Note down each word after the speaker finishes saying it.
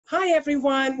Hi,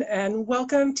 everyone, and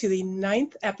welcome to the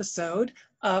 9th episode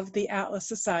of the Atlas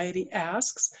Society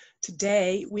Asks.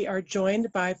 Today, we are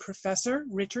joined by Professor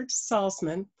Richard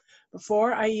Salsman.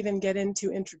 Before I even get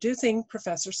into introducing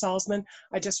Professor Salsman,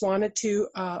 I just wanted to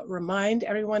remind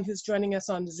everyone who's joining us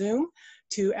on Zoom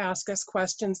to ask us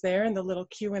questions there in the little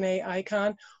Q&A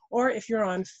icon, or if you're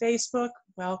on Facebook,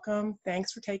 welcome.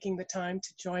 Thanks for taking the time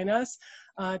to join us.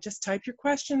 Just type your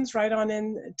questions right on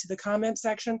into the comment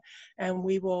section, and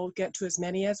we will get to as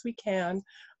many as we can.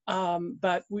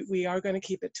 But we are going to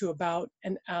keep it to about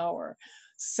an hour.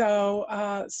 So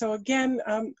again,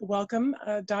 welcome.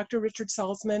 Dr. Richard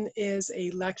Salsman is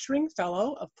a lecturing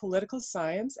fellow of political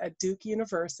science at Duke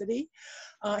University.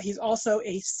 He's also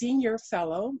a senior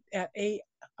fellow at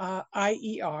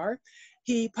AIER.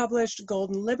 He published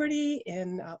Golden Liberty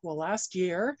in, last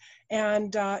year,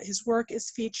 and his work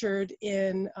is featured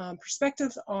in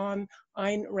Perspectives on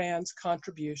Ayn Rand's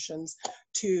Contributions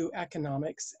to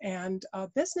Economics and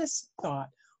Business Thought.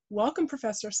 Welcome,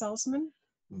 Professor Salsman.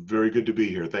 Very good to be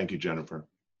here. Thank you, Jennifer.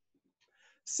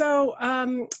 So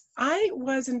I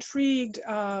was intrigued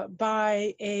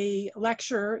by a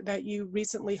lecture that you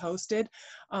recently hosted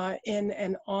in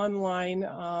an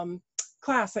online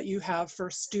class that you have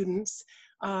for students,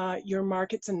 Your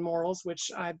Markets and Morals,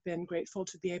 which I've been grateful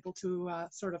to be able to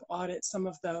sort of audit some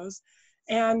of those.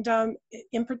 And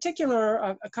in particular,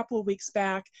 a couple of weeks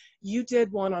back, you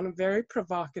did one on a very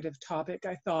provocative topic,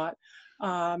 I thought.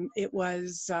 It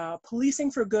was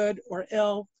policing for good or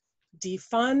ill,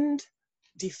 defend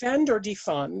or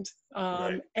defund.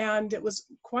 Right. And it was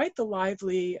quite the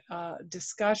lively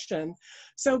discussion.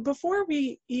 So before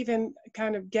we even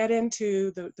kind of get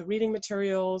into the reading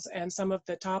materials and some of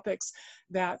the topics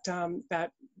that,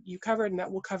 that you covered and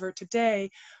that we'll cover today,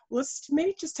 let's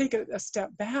maybe just take a step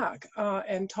back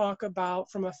and talk about,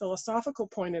 from a philosophical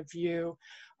point of view,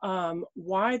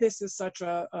 why this is such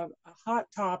a hot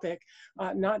topic,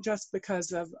 not just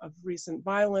because of recent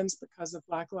violence, because of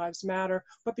Black Lives Matter,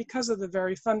 but because of the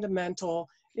very fundamental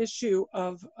issue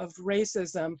of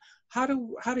racism. How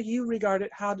do you regard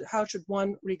it? How should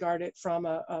one regard it from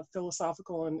a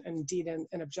philosophical and indeed an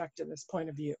objectivist point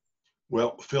of view?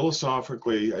 Well,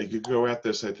 philosophically, you could go at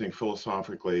this, I think,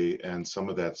 philosophically, and some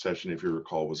of that session, if you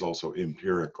recall, was also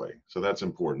empirically. So that's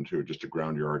important too, just to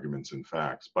ground your arguments in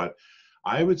facts. But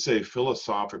I would say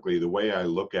philosophically, the way I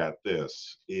look at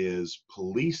this is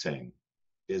policing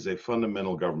is a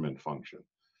fundamental government function.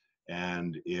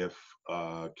 And if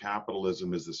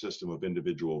capitalism is the system of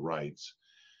individual rights,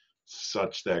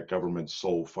 such that government's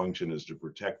sole function is to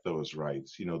protect those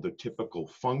rights, you know, the typical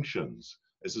functions,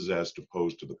 this is as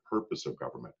opposed to the purpose of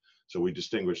government. So we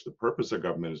distinguish the purpose of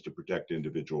government is to protect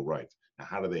individual rights. Now,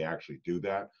 how do they actually do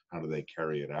that? How do they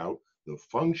carry it out? The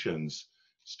functions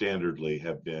standardly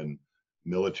have been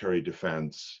military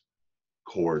defense,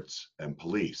 courts, and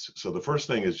police. So the first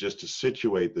thing is just to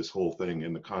situate this whole thing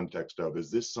in the context of, is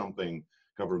this something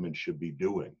government should be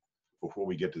doing, before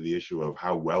we get to the issue of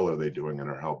how well are they doing it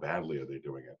or how badly are they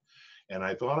doing it. And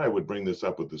I thought I would bring this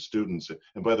up with the students.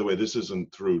 And by the way, this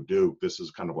isn't through Duke. This is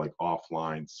kind of like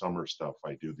offline summer stuff.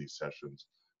 I do these sessions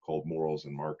called Morals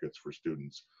and Markets for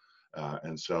students.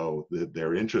 And so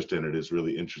their interest in it is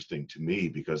really interesting to me,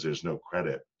 because there's no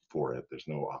credit for it. There's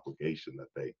no obligation that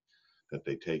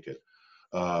they take it.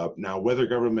 Now, whether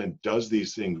government does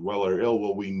these things well or ill,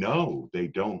 well, we know they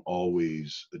don't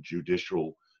always,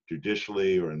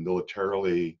 judicially or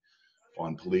militarily,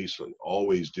 on police,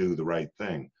 always do the right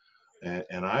thing.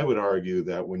 And I would argue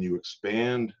that when you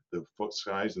expand the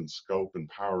size and scope and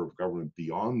power of government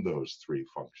beyond those three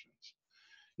functions,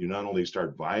 you not only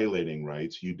start violating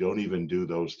rights, you don't even do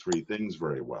those three things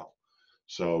very well.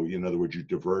 So, in other words, you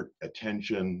divert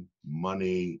attention,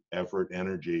 money, effort,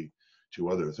 energy to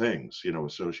other things, you know,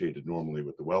 associated normally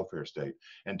with the welfare state.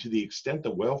 And to the extent the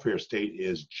welfare state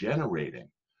is generating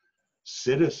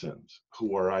citizens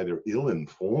who are either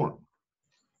ill-informed,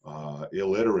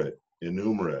 illiterate,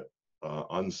 innumerate,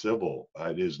 uncivil,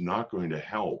 it is not going to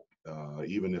help,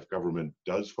 even if government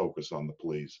does focus on the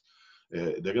police.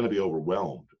 They're going to be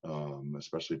overwhelmed,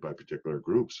 especially by particular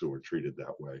groups who are treated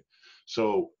that way.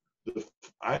 So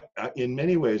in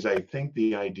many ways, I think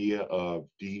the idea of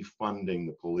defunding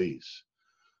the police,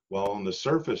 while on the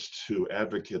surface to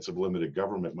advocates of limited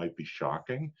government might be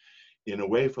shocking, in a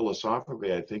way,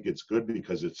 philosophically, I think it's good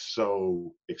because it's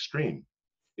so extreme.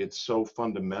 It's so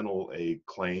fundamental a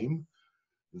claim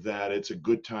that it's a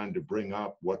good time to bring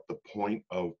up what the point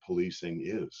of policing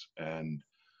is, and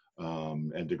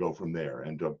to go from there,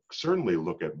 and to certainly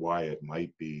look at why it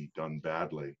might be done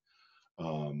badly.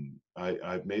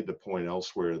 I've made the point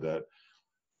elsewhere that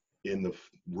in the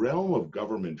realm of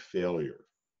government failure,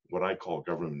 what I call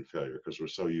government failure, because we're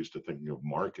so used to thinking of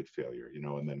market failure,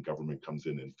 and then government comes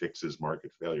in and fixes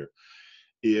market failure.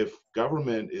 If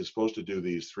government is supposed to do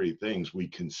these three things, we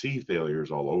can see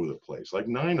failures all over the place. Like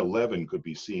 9/11 could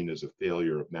be seen as a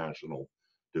failure of national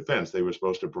defense. They were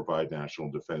supposed to provide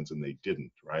national defense and they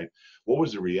didn't, right? What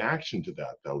was the reaction to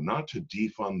that, though? Not to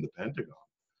defund the Pentagon.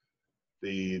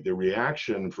 The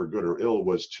reaction, for good or ill,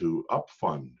 was to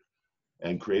upfund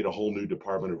and create a whole new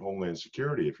Department of Homeland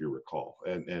Security, if you recall,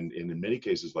 and in many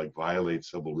cases, like, violate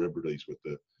civil liberties with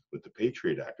the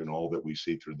Patriot Act and all that we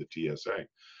see through the TSA.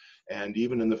 And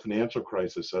even in the financial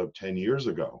crisis of 10 years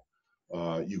ago,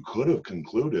 you could have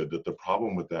concluded that the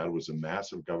problem with that was a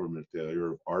massive government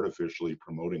failure of artificially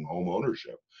promoting home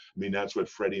ownership. I mean, that's what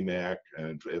Freddie Mac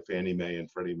and Fannie Mae and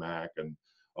Freddie Mac and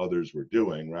others were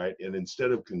doing, right? And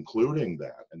instead of concluding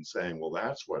that and saying, well,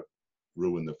 that's what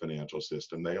ruined the financial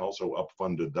system, they also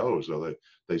upfunded those, so that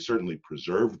they certainly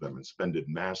preserved them and spended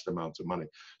mass amounts of money.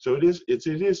 So it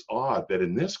is odd that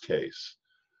in this case,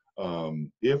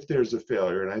 if there's a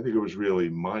failure, and I think it was really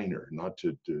minor, not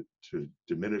to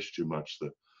diminish too much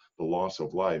the loss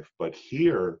of life, but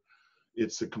here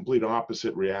it's the complete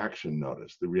opposite reaction.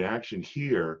 Notice the reaction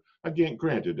here, again,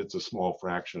 granted, it's a small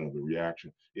fraction of the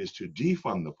reaction, is to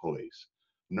defund the police,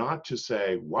 not to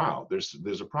say, wow,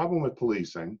 there's a problem with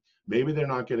policing. Maybe they're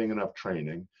not getting enough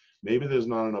training. Maybe there's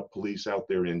not enough police out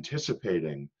there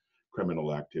anticipating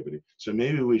criminal activity. So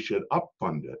maybe we should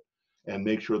upfund it and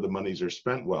make sure the monies are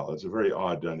spent well. It's a very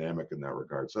odd dynamic in that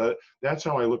regard. So that's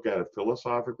how I look at it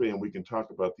philosophically, and we can talk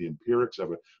about the empirics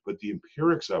of it. But the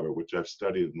empirics of it, which I've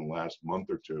studied in the last month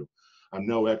or two, I'm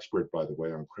no expert, by the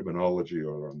way, on criminology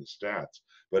or on the stats,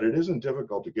 but it isn't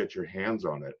difficult to get your hands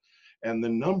on it. And the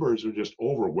numbers are just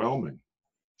overwhelming,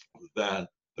 that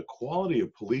the quality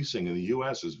of policing in the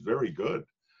US is very good.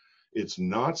 It's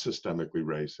not systemically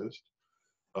racist.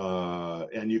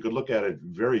 And you could look at it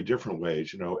very different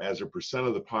ways, as a percent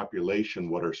of the population,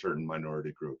 what are certain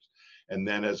minority groups? And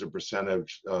then as a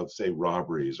percentage of, say,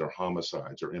 robberies or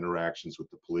homicides or interactions with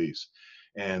the police.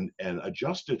 And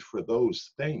adjusted for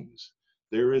those things,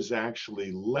 there is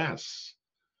actually less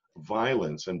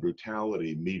violence and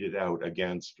brutality meted out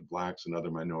against blacks and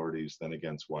other minorities than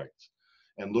against whites.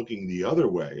 And looking the other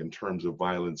way in terms of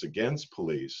violence against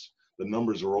police, the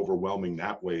numbers are overwhelming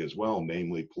that way as well.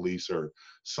 Namely, police are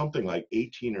something like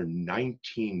 18 or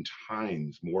 19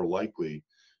 times more likely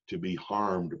to be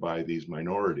harmed by these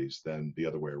minorities than the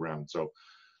other way around. So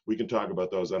we can talk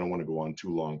about those. I don't want to go on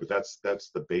too long, but that's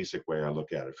the basic way I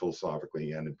look at it,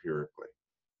 philosophically and empirically.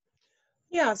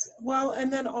 Yes, well,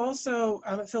 and then also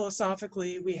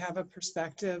philosophically, we have a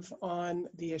perspective on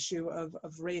the issue of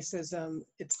racism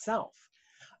itself.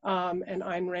 And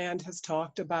Ayn Rand has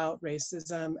talked about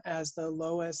racism as the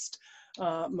lowest,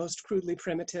 most crudely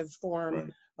primitive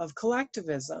form of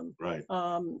collectivism. Right.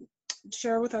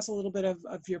 Share with us a little bit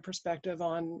of your perspective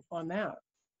on that.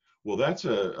 Well, that's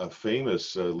a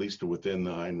famous, at least within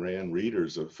the Ayn Rand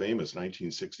readers, a famous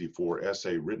 1964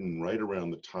 essay written right around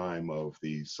the time of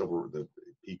the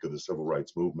peak of the civil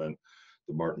rights movement,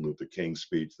 the Martin Luther King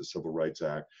speech, the Civil Rights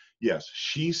Act. Yes,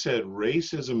 she said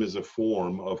racism is a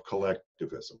form of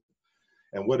collectivism.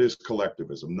 And what is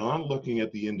collectivism? Not looking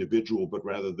at the individual, but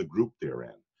rather the group they're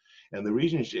in. And the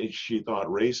reason she thought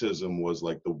racism was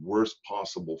like the worst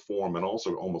possible form, and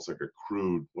also almost like a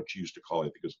crude, what she used to call, I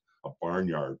think, is a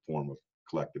barnyard form of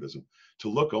collectivism, to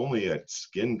look only at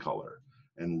skin color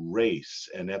and race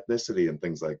and ethnicity and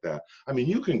things like that. I mean,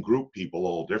 you can group people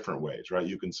all different ways, right?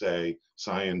 You can say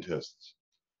scientists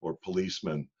or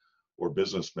policemen or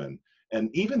businessmen. And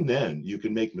even then, you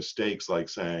can make mistakes like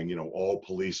saying, all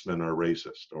policemen are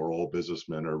racist or all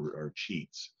businessmen are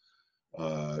cheats.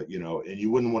 And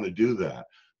you wouldn't want to do that.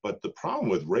 But the problem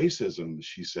with racism,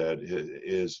 she said,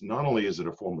 is not only is it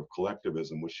a form of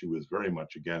collectivism, which she was very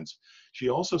much against, she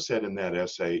also said in that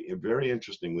essay, very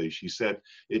interestingly, she said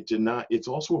it's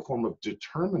also a form of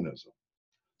determinism.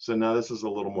 So now this is a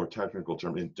little more technical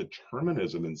term. And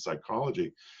determinism in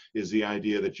psychology is the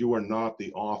idea that you are not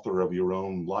the author of your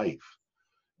own life.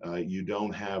 You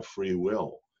don't have free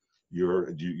will.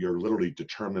 You're literally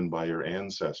determined by your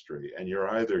ancestry, and you're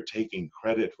either taking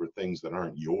credit for things that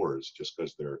aren't yours just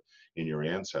because they're in your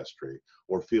ancestry,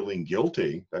 or feeling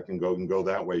guilty. That can go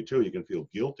that way too. You can feel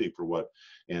guilty for what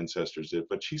ancestors did.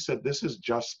 But she said this is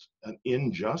just an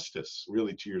injustice,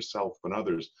 really, to yourself and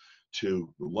others,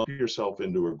 to lump yourself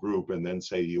into a group and then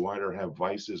say you either have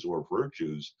vices or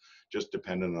virtues just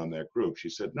dependent on that group. She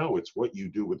said, no, it's what you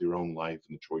do with your own life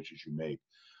and the choices you make.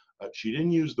 She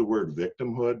didn't use the word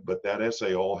victimhood, but that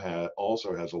essay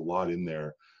also has a lot in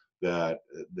there that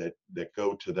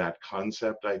go to that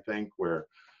concept, I think, where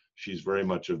she's very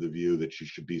much of the view that she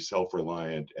should be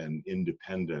self-reliant and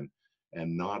independent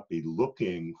and not be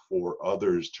looking for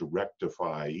others to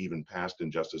rectify even past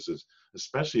injustices,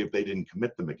 especially if they didn't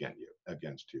commit them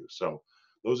against you. So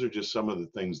those are just some of the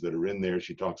things that are in there.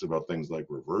 She talks about things like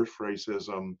reverse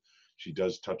racism. She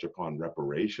does touch upon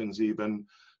reparations even.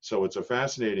 So it's a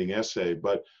fascinating essay,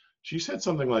 but she said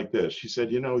something like this. She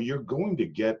said, you know, you're going to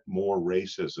get more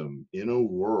racism in a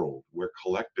world where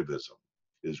collectivism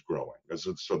is growing.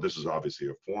 So this is obviously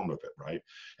a form of it, right?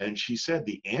 And she said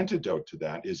the antidote to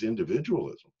that is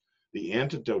individualism. The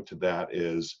antidote to that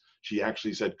is, she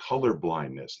actually said, color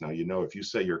blindness. Now, you know, if you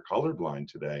say you're colorblind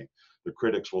today, the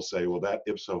critics will say, well, that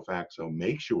ipso facto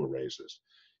makes you a racist.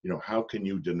 You know, how can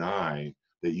you deny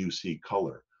that you see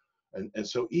color? And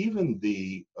so even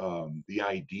the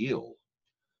ideal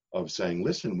of saying,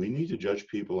 listen, we need to judge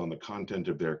people on the content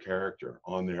of their character,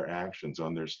 on their actions,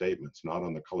 on their statements, not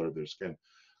on the color of their skin.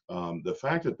 The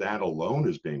fact that that alone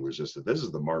is being resisted, this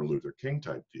is the Martin Luther King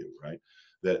type view, right?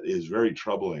 That is very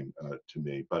troubling to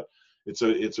me. But it's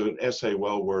an essay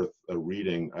well worth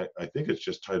reading. I think it's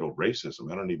just titled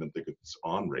Racism. I don't even think it's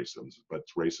on racism, but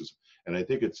it's racism. And I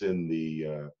think it's in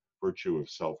the Virtue of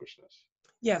Selfishness.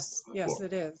 Yes, yes,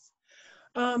 Book. it is.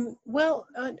 Well,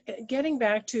 getting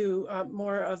back to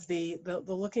more of the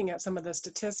looking at some of the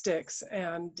statistics,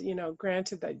 and you know,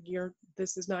 granted that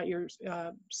this is not your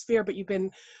sphere, but you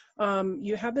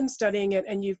have been studying it,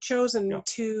 and you've chosen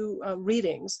two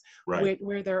readings, right,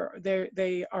 where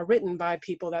they are written by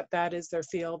people that is their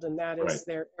field and that is right,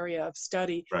 their area of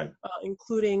study, right,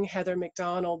 including Heather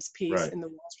McDonald's piece right, in the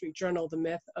Wall Street Journal, "The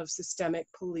Myth of Systemic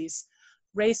Police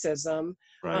Racism,"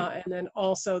 right. and then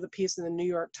also the piece in the New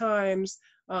York Times,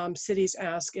 "Cities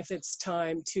Ask If It's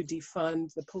Time to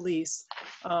Defund the Police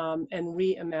and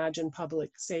Reimagine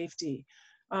Public Safety."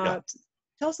 Yeah.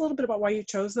 Tell us a little bit about why you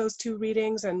chose those two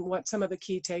readings and what some of the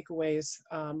key takeaways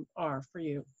are for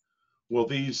you. Well,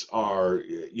 these are,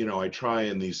 you know, I try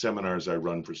in these seminars I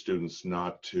run for students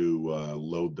not to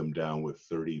load them down with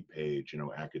 30-page, you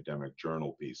know, academic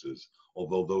journal pieces,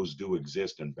 although those do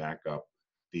exist and back up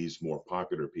these more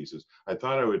popular pieces. I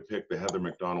thought I would pick the Heather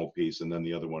McDonald piece and then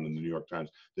the other one in the New York Times.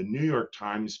 The New York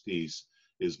Times piece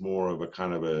is more of a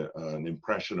kind of an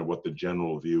impression of what the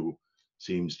general view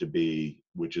seems to be,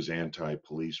 which is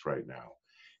anti-police right now.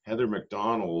 Heather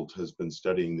McDonald has been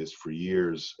studying this for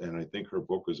years, and I think her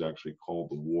book is actually called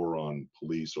The War on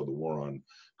Police or The War on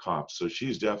Cops. So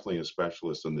she's definitely a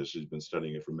specialist in this. She's been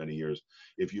studying it for many years.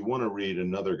 If you want to read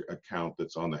another account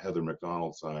that's on the Heather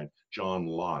McDonald side, John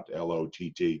Lott,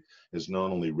 L-O-T-T, has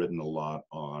not only written a lot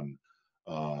on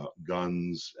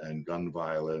guns and gun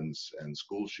violence and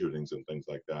school shootings and things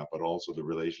like that, but also the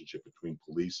relationship between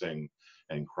policing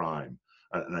and crime.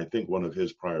 And I think one of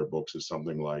his prior books is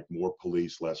something like More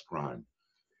Police, Less Crime.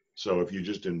 So if you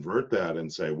just invert that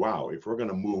and say, wow, if we're going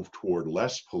to move toward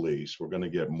less police, we're going to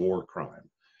get more crime.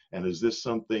 And is this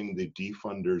something the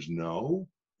defunders know,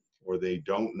 or they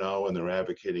don't know and they're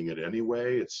advocating it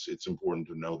anyway? It's important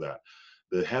to know that.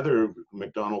 The Heather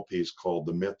McDonald piece called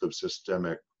The Myth of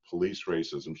Systemic Police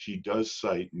Racism, she does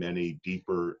cite many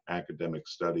deeper academic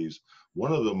studies.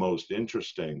 One of the most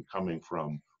interesting coming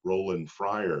from Roland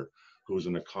Fryer, who's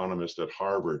an economist at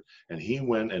Harvard, and he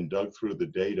went and dug through the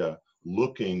data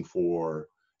looking for,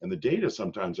 and the data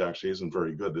sometimes actually isn't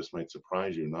very good. This might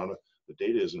surprise you. The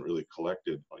data isn't really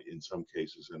collected in some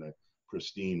cases in a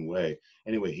pristine way.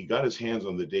 Anyway, he got his hands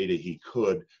on the data he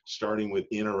could, starting with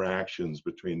interactions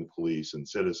between the police and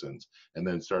citizens, and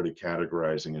then started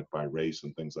categorizing it by race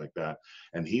and things like that.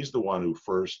 And he's the one who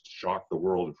first shocked the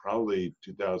world, probably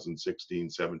 2016,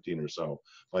 17 or so,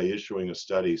 by issuing a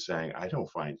study saying, I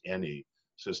don't find any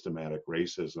systematic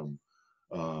racism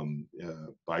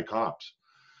by cops.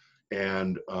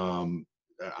 And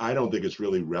I don't think it's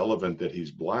really relevant that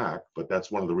he's black, but that's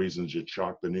one of the reasons it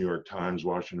shocked the New York Times,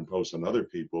 Washington Post, and other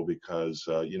people, because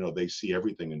you know, they see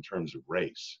everything in terms of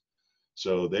race.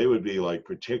 So they would be like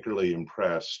particularly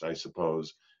impressed, I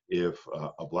suppose, if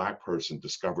a black person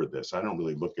discovered this. I don't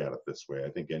really look at it this way. I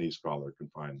think any scholar can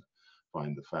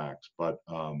find the facts. But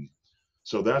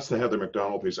so that's the Heather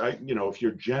McDonald piece. You know, if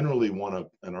you generally want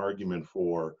an argument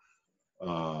for,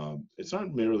 it's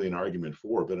not merely an argument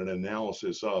for, but an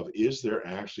analysis of, is there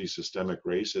actually systemic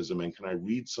racism? And can I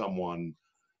read someone,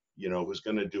 you know, who's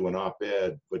going to do an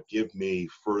op-ed, but give me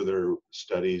further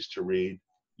studies to read,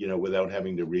 you know, without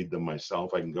having to read them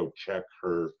myself? I can go check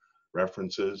her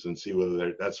references and see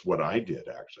whether that's what I did,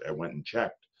 actually. I went and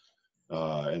checked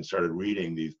and started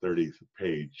reading these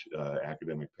 30-page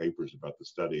academic papers about the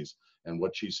studies. And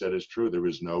what she said is true. There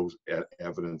is no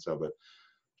evidence of it.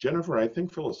 Jennifer, I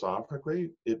think philosophically,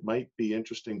 it might be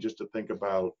interesting just to think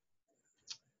about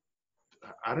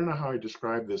I don't know how I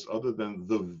describe this other than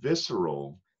the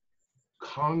visceral,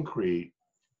 concrete,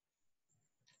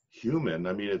 human,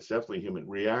 I mean, it's definitely human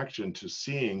reaction to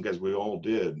seeing, as we all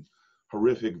did,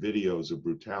 horrific videos of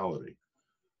brutality.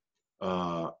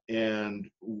 And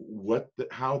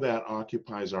how that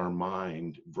occupies our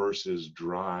mind versus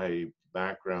dry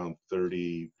background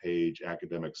 30-page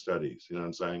academic studies, you know what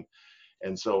I'm saying?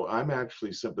 And so I'm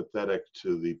actually sympathetic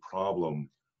to the problem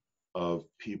of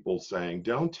people saying,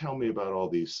 don't tell me about all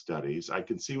these studies. I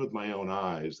can see with my own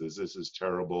eyes that this is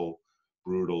terrible,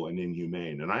 brutal, and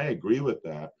inhumane. And I agree with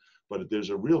that, but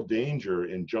there's a real danger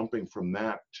in jumping from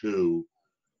that to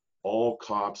all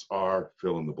cops are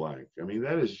fill in the blank. I mean,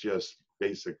 that is just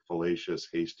basic, fallacious,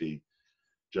 hasty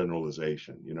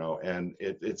generalization, you know, and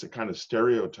it's a kind of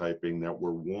stereotyping that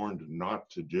we're warned not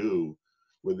to do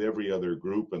with every other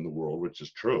group in the world, which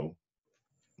is true.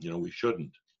 You know, we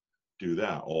shouldn't do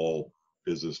that. All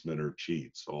businessmen are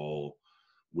cheats, all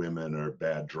women are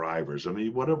bad drivers. I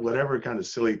mean, whatever kind of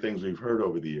silly things we've heard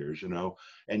over the years, you know,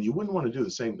 and you wouldn't want to do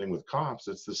the same thing with cops.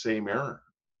 It's the same error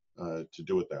to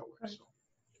do it that way. Right. So.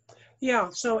 Yeah,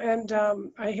 so, and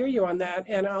I hear you on that.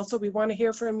 And also we want to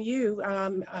hear from you,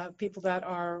 people that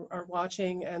are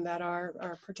watching and that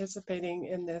are participating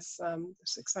in this,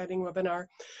 this exciting webinar.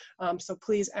 So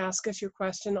please ask us your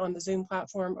question on the Zoom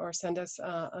platform or send us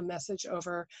a message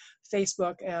over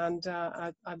Facebook, and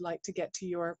I'd like to get to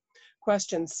your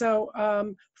questions. So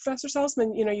Professor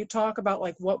Salsman, you know, you talk about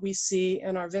like what we see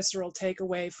and our visceral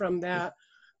takeaway from that.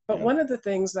 But Yeah. one of the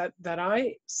things that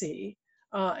I see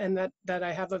and that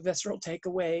I have a visceral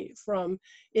takeaway from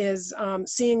is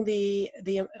seeing the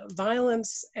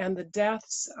violence and the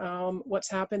deaths, what's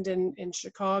happened in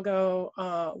Chicago,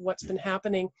 what's been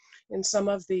happening in some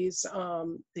of these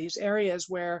areas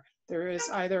where there is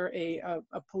either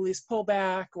a police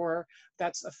pullback, or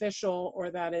that's official,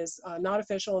 or that is not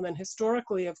official. And then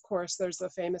historically, of course, there's the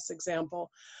famous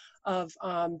example of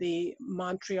the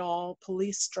Montreal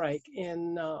police strike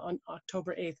on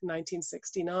October 8th,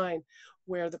 1969,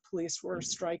 where the police were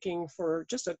striking for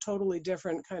just a totally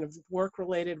different kind of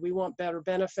work-related, we want better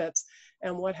benefits,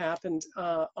 and what happened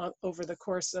over the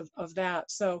course of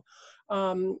that. So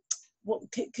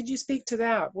could you speak to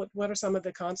that? What are some of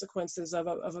the consequences of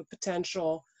a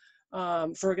potential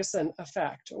Ferguson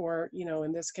effect, or, you know,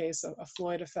 in this case, a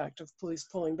Floyd effect of police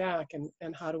pulling back,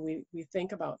 and how do we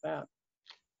think about that?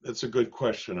 That's a good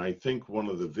question. I think one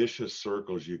of the vicious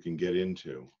circles you can get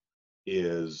into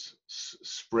is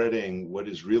spreading what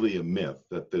is really a myth,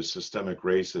 that there's systemic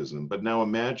racism. But now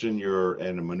imagine you're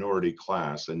in a minority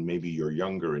class and maybe you're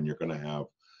younger and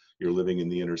you're living in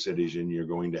the inner cities and you're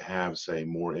going to have, say,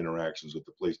 more interactions with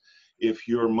the police. If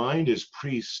your mind is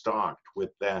pre-stocked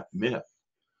with that myth,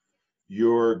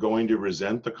 you're going to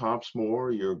resent the cops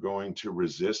more, you're going to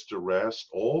resist arrest,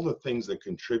 all the things that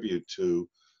contribute to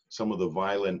some of the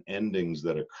violent endings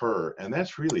that occur. And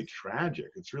that's really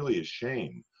tragic. It's really a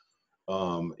shame.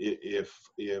 And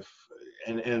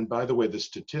by the way, the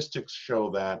statistics show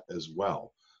that as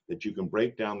well, that you can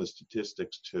break down the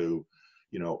statistics to,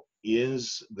 you know,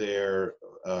 is there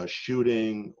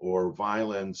shooting or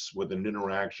violence with an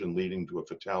interaction leading to a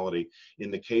fatality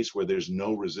in the case where there's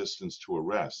no resistance to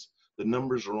arrest? The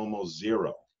numbers are almost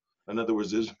zero. In other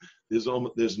words,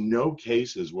 there's no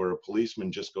cases where a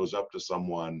policeman just goes up to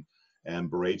someone and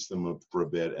berates them for a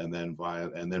bit and then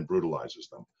brutalizes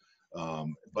them.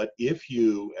 But if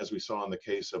you, as we saw in the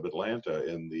case of Atlanta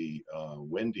in the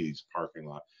Wendy's parking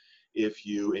lot, if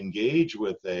you engage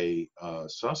with a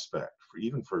suspect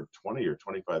even for 20 or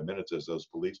 25 minutes, as those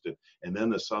police did, and then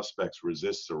the suspects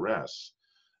resists arrest,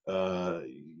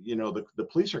 you know, the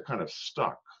police are kind of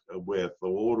stuck with,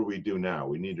 well, what do we do now?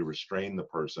 We need to restrain the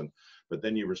person, but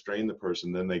then you restrain the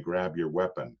person, then they grab your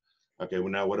weapon. Okay,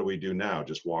 well, now what do we do now?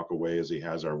 Just walk away as he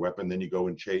has our weapon, then you go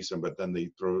and chase him, but then he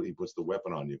puts the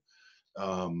weapon on you.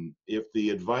 If the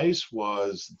advice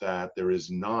was that there is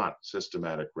not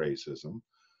systematic racism,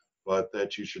 but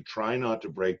that you should try not to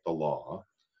break the law,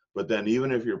 but then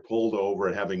even if you're pulled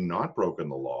over having not broken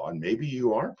the law, and maybe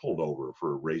you are pulled over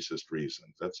for racist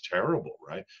reasons, that's terrible,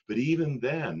 right? But even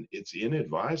then, it's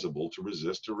inadvisable to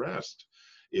resist arrest.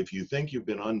 If you think you've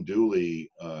been unduly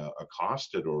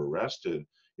accosted or arrested,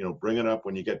 you know, bring it up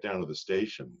when you get down to the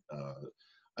station.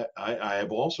 I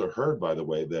have also heard, by the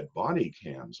way, that body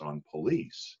cams on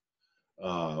police,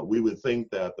 we would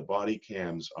think that the body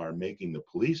cams are making the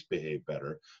police behave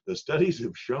better. The studies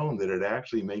have shown that it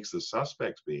actually makes the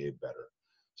suspects behave better.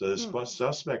 So the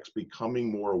suspects becoming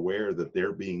more aware that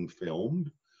they're being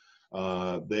filmed,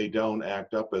 they don't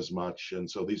act up as much. And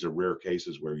so these are rare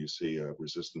cases where you see a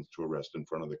resistance to arrest in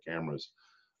front of the cameras.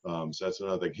 So that's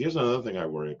another thing. Here's another thing I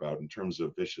worry about in terms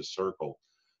of vicious circle.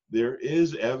 There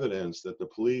is evidence that the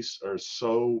police are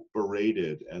so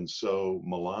berated and so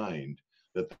maligned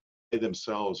that they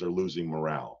themselves are losing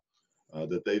morale.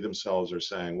 That they themselves are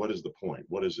saying, what is the point?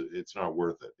 What is it? It's not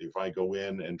worth it. If I go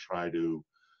in and try to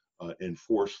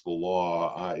enforce the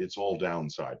law, it's all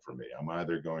downside for me. I'm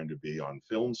either going to be on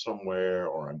film somewhere,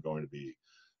 or I'm going to be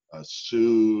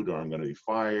sued, or I'm going to be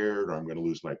fired, or I'm going to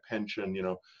lose my pension, you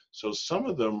know. So some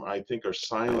of them, I think, are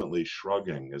silently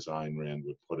shrugging, as Ayn Rand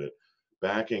would put it,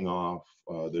 backing off.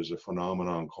 There's a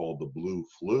phenomenon called the blue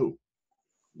flu,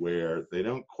 where they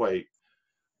don't quite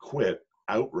quit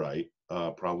outright,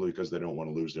 probably because they don't want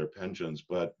to lose their pensions,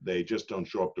 but they just don't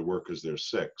show up to work because they're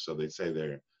sick. So they say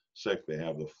they're sick, they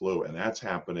have the flu, and that's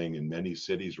happening in many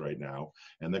cities right now.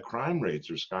 And the crime rates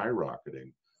are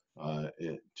skyrocketing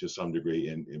to some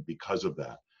degree because of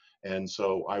that. And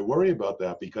so I worry about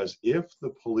that, because if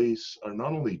the police are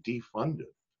not only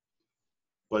defunded,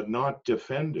 but not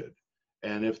defended,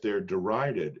 and if they're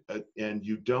derided, and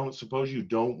suppose you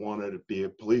don't want to be a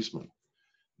policeman,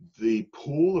 the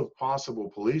pool of possible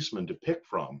policemen to pick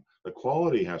from, the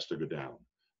quality has to go down.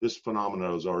 This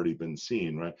phenomenon has already been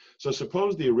seen, right? So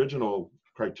suppose the original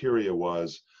criteria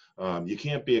was you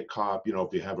can't be a cop, you know,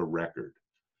 if you have a record,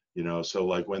 you know. So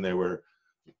like when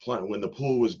the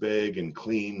pool was big and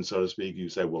clean, so to speak, you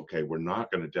say, well, okay, we're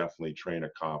not going to definitely train a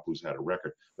cop who's had a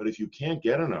record. But if you can't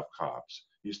get enough cops,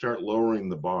 you start lowering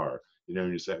the bar, you know,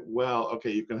 and you say, well,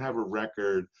 okay, you can have a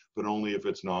record, but only if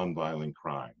it's nonviolent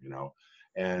crime, you know.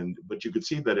 But you could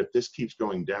see that if this keeps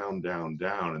going down, down,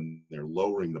 down, and they're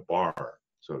lowering the bar,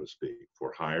 so to speak,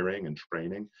 for hiring and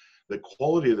training, the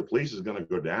quality of the police is going to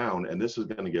go down, and this is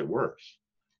going to get worse,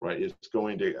 right? It's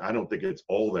going to, I don't think it's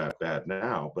all that bad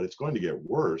now, but it's going to get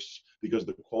worse because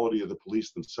the quality of the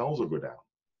police themselves will go down.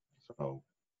 So.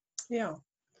 Yeah.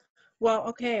 Well,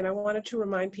 okay, and I wanted to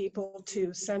remind people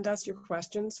to send us your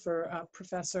questions for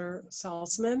Professor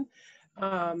Salsman,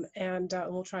 and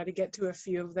we'll try to get to a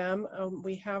few of them.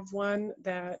 We have one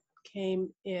that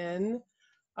came in,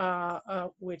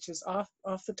 which is off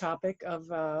the topic of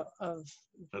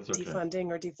That's okay. defunding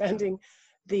or defending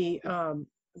the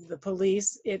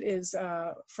police. It is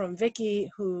from Vicky,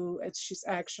 she's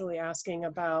actually asking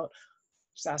about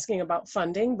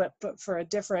funding, but for a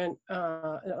different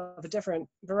of a different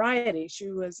variety.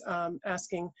 She was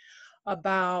asking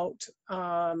about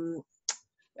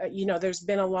you know, there's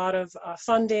been a lot of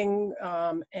funding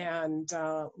and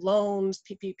loans,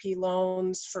 PPP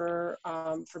loans for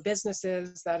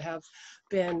businesses that have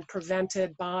been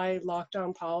prevented by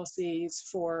lockdown policies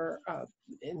for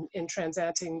in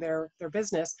transacting their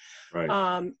business.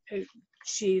 Right.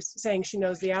 She's saying she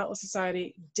knows the Atlas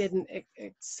Society didn't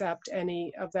accept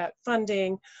any of that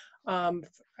funding.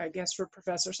 I guess for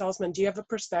Professor Salsman, do you have a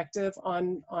perspective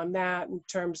on that in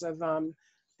terms of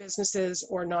businesses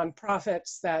or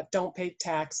nonprofits that don't pay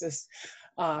taxes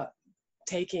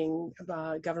taking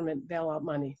government bailout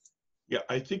money? Yeah,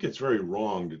 I think it's very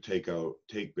wrong to take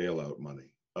bailout money.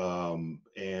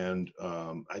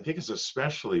 I think it's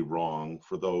especially wrong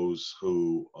for those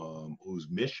whose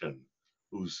mission,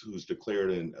 who's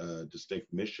declared a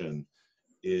distinct mission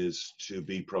is to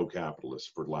be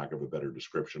pro-capitalist, for lack of a better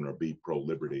description, or be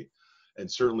pro-liberty. And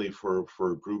certainly for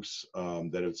groups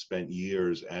that have spent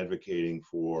years advocating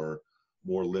for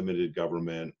more limited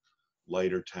government,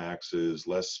 lighter taxes,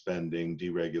 less spending,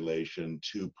 deregulation,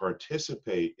 to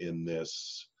participate in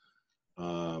this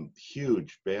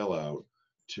huge bailout,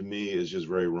 to me is just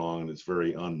very wrong,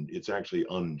 and it's actually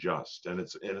unjust, and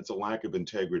it's a lack of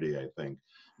integrity, I think.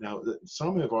 Now,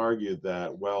 some have argued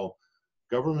that, well,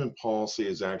 government policy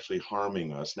is actually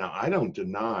harming us. Now, I don't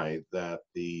deny that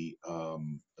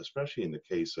especially in the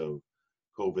case of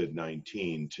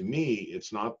COVID-19, to me,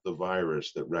 it's not the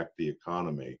virus that wrecked the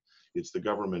economy. It's the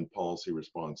government policy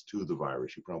response to the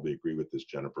virus. You probably agree with this,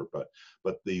 Jennifer,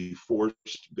 but the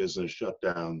forced business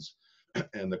shutdowns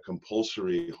and the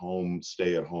compulsory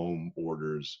stay-at-home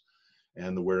orders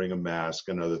and the wearing a mask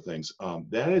and other things,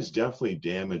 that has definitely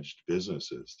damaged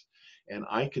businesses. And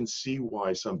I can see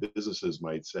why some businesses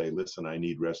might say, listen, I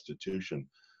need restitution.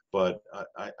 But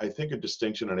I think a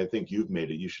distinction, and I think you've made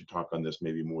it, you should talk on this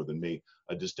maybe more than me,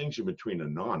 a distinction between a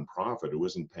nonprofit who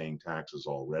isn't paying taxes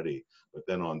already, but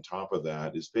then on top of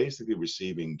that is basically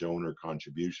receiving donor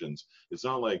contributions. It's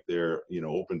not like they're, you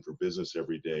know, open for business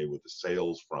every day with the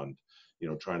sales front, you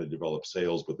know, trying to develop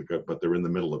sales, but they're in the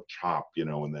middle of CHOP, you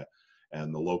know,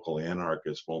 and the local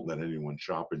anarchists won't let anyone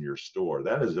shop in your store.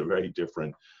 That is a very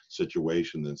different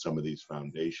situation than some of these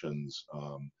foundations.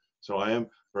 So I am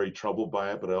very troubled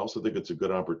by it, but I also think it's a good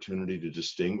opportunity to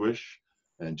distinguish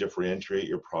and differentiate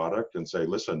your product and say,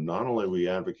 listen, not only are we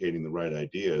advocating the right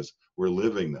ideas, we're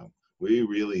living them. We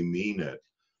really mean it.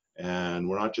 And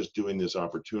we're not just doing this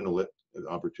opportunistically.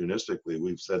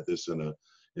 We've said this in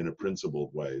a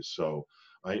principled way. So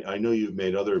I know you've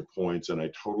made other points, and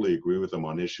I totally agree with them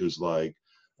on issues like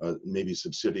maybe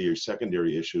subsidiary or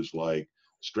secondary issues like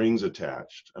strings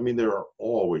attached. I mean, there are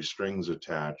always strings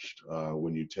attached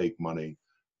when you take money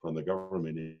from the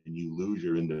government and you lose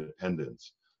your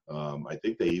independence. I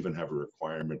think they even have a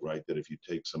requirement, right, that if you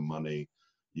take some money,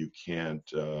 you can't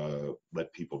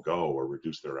let people go or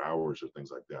reduce their hours or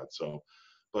things like that. So,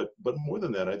 but more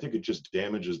than that, I think it just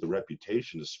damages the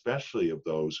reputation, especially of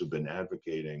those who've been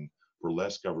advocating for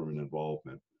less government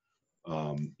involvement.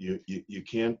 You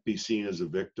can't be seen as a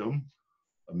victim.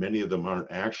 Many of them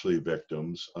aren't actually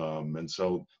victims, and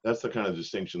so that's the kind of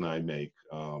distinction I make.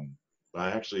 I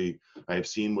have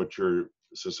seen what your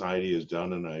society has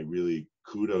done, and I really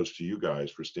kudos to you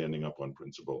guys for standing up on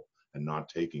principle and not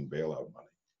taking bailout money.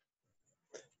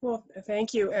 Well,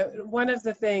 thank you. One of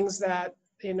the things that,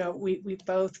 we've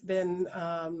both been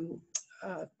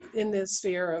in this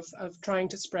sphere of trying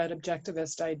to spread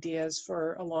objectivist ideas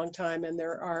for a long time, and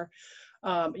there are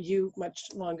you much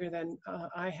longer than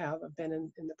I have. I've been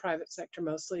in the private sector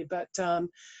mostly, but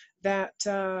that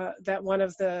one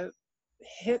of the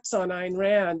hits on Ayn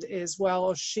Rand is,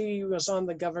 well, she was on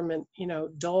the government,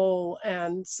 dole,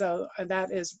 and so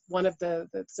that is one of the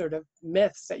sort of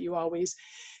myths that you always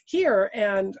hear.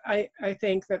 And I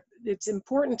think that it's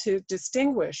important to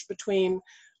distinguish between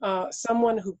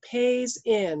someone who pays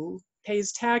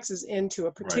taxes into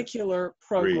a particular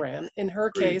program. In her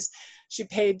case, she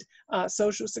paid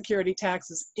Social Security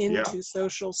taxes into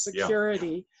Social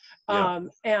Security.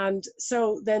 And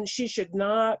so then she should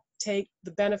not take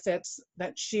the benefits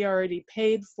that she already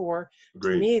paid for.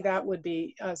 To me, that would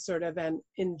be sort of an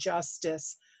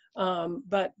injustice.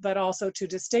 But also to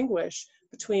distinguish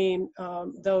between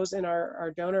those in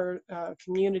our donor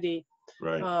community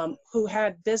who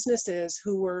had businesses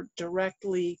who were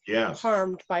directly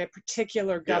harmed by a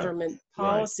particular government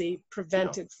policy,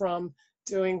 prevented from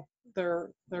doing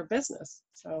their business.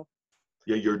 So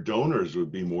your donors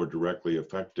would be more directly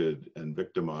affected and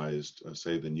victimized,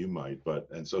 say, than you might,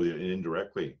 and so it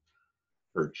indirectly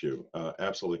hurt you.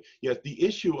 Absolutely. Yet the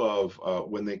issue of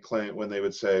when they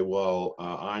would say, well,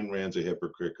 Ayn Rand's a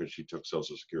hypocrite because she took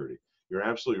Social Security. You're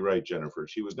absolutely right, Jennifer.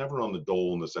 She was never on the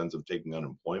dole in the sense of taking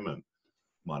unemployment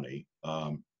money.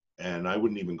 And I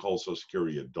wouldn't even call Social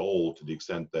Security a dole to the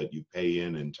extent that you pay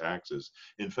in taxes.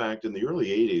 In fact, in the early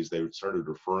 80s, they started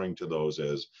referring to those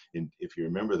as, if you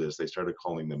remember this, they started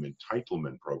calling them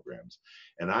entitlement programs.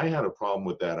 And I had a problem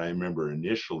with that, I remember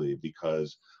initially,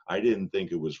 because I didn't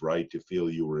think it was right to feel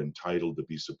you were entitled to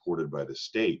be supported by the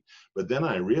state. But then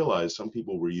I realized some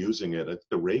people were using it,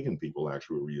 the Reagan people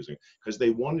actually were using it, because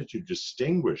they wanted to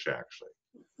distinguish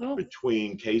actually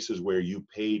between cases where you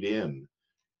paid in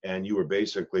and you were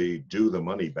basically due the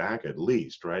money back at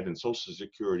least, right? And Social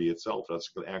Security itself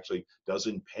actually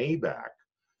doesn't pay back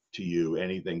to you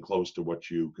anything close to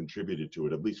what you contributed to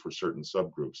it, at least for certain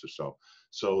subgroups or so.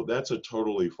 So that's a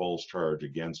totally false charge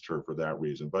against her for that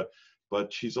reason.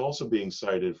 But she's also being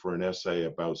cited for an essay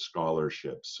about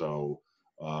scholarships. So,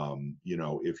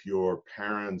 if your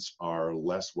parents are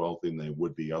less wealthy than they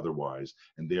would be otherwise,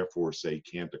 and therefore say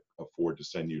can't afford to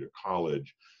send you to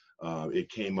college, it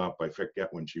came up, I forget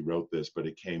when she wrote this, but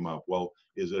it came up, well,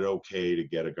 is it okay to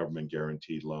get a government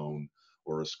guaranteed loan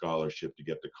or a scholarship to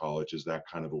get to college? Is that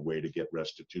kind of a way to get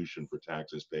restitution for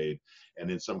taxes paid?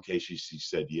 And in some cases she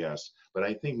said yes, but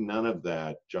I think none of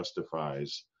that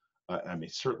justifies,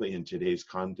 certainly in today's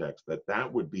context,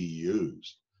 that would be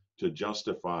used to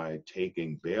justify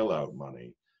taking bailout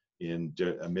money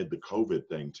amid the COVID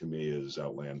thing, to me is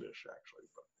outlandish, actually.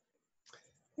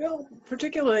 Well,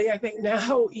 particularly, I think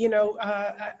now,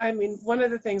 one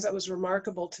of the things that was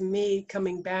remarkable to me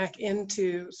coming back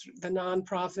into the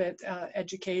nonprofit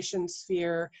education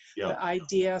sphere, the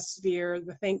idea sphere,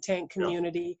 the think tank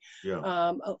community,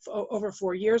 over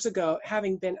 4 years ago,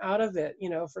 having been out of it,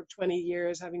 for 20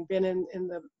 years, having been in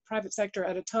the private sector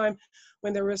at a time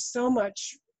when there was so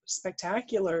much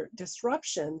spectacular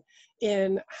disruption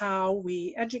in how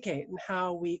we educate and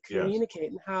how we communicate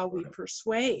and how we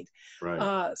persuade,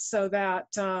 so that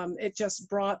it just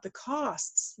brought the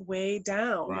costs way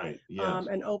down,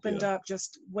 and opened up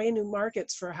just way new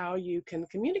markets for how you can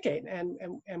communicate. And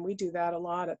we do that a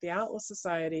lot at the Atlas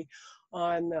Society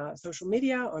on social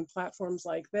media, on platforms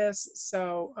like this.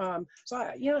 So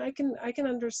I can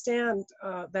understand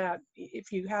that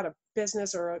if you had a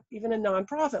business or even a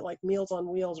nonprofit like Meals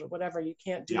on Wheels or whatever, you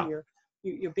can't do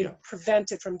you'll be Yeah,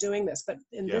 prevented from doing this. But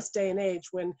in yeah. this day and age,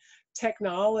 when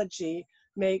technology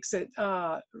makes it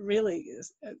really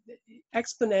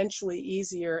exponentially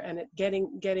easier, and it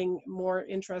getting more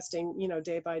interesting,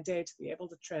 day by day, to be able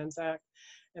to transact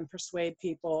and persuade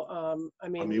people. I I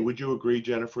mean, mean, would you agree,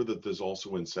 Jennifer, that there's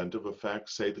also incentive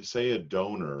effects? Say a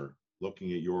donor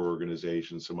looking at your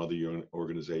organization, some other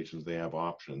organizations, they have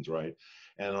options, right?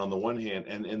 And on the one hand,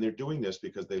 and they're doing this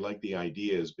because they like the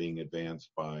ideas being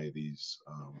advanced by these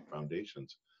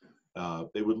foundations.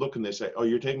 They would look and they say, "Oh,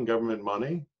 you're taking government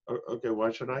money? Okay,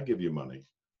 why should I give you money?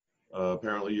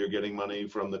 Apparently, you're getting money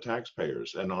from the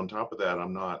taxpayers. And on top of that,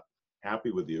 I'm not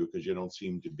happy with you because you don't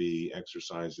seem to be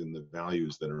exercising the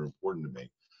values that are important to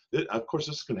me." Of course,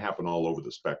 this can happen all over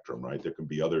the spectrum, right? There can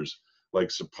be others,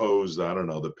 like suppose, I don't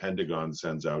know, the Pentagon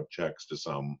sends out checks to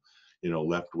some,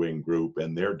 left-wing group,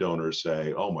 and their donors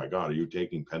say, "Oh my God, are you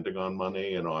taking Pentagon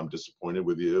money? I'm disappointed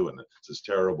with you, and this is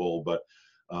terrible." But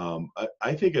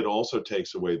I think it also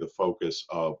takes away the focus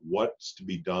of what's to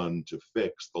be done to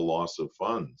fix the loss of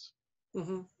funds.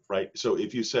 mhm. Right. So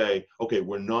if you say, okay,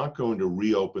 we're not going to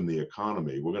reopen the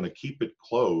economy, we're going to keep it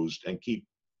closed and keep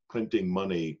printing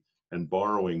money and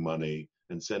borrowing money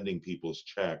and sending people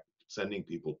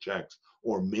checks,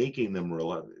 or making them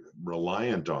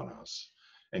reliant on us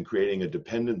and creating a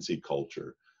dependency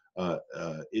culture,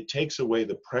 it takes away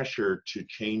the pressure to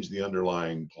change the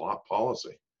underlying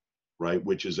policy, right,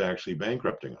 which is actually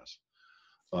bankrupting us.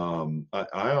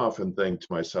 I often think to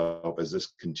myself, as this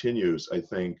continues, I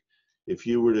think if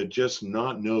you were to just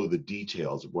not know the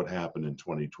details of what happened in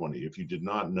 2020, if you did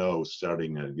not know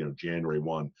starting at January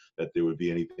 1 that there would be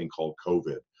anything called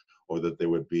COVID, or that there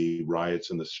would be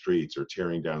riots in the streets or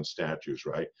tearing down statues,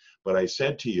 right? But I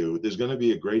said to you, there's going to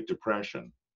be a Great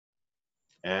Depression,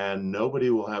 and nobody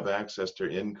will have access to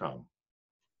income,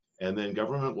 and then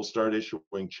government will start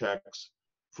issuing checks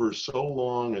for so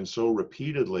long and so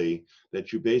repeatedly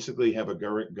that you basically have a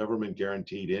government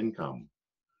guaranteed income.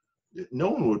 No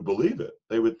one would believe it.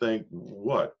 They would think,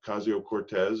 what,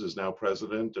 Ocasio-Cortez is now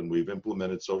president and we've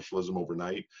implemented socialism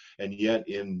overnight? And yet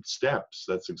in steps,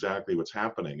 that's exactly what's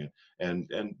happening.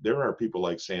 And there are people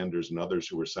like Sanders and others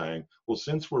who are saying, well,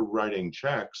 since we're writing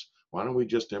checks, why don't we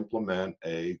just implement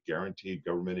a guaranteed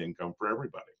government income for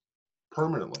everybody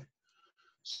permanently?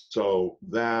 So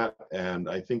that, and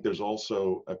I think there's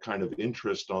also a kind of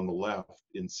interest on the left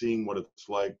in seeing what it's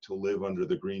like to live under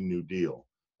the Green New Deal.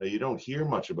 Now, you don't hear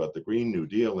much about the Green New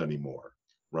Deal anymore,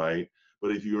 right? But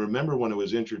if you remember when it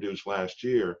was introduced last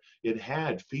year, it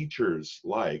had features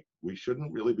like we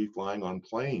shouldn't really be flying on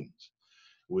planes.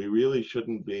 We really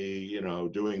shouldn't be,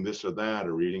 doing this or that,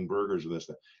 or eating burgers or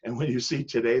this. And when you see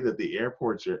today that the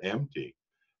airports are empty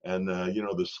and,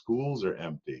 the schools are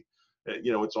empty,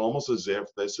 it's almost as if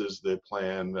this is the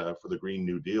plan for the Green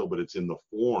New Deal, but it's in the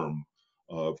form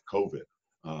of COVID.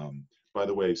 By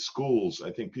the way, schools,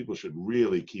 I think people should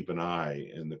really keep an eye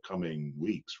in the coming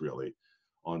weeks, really,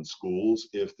 on schools.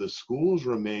 If the schools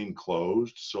remain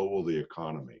closed, so will the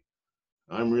economy.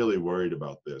 I'm really worried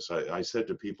about this. I said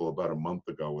to people about a month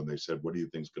ago when they said, what do you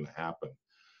think is going to happen?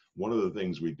 One of the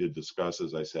things we did discuss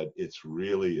is I said, it's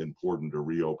really important to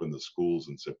reopen the schools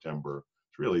in September.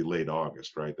 It's really late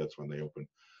August, right? That's when they open.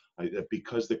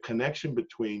 Because the connection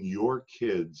between your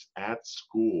kids at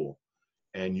school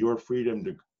and your freedom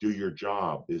to do your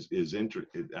job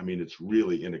it's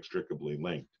really inextricably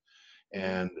linked.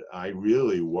 And I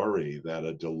really worry that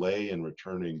a delay in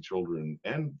returning children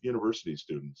and university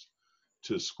students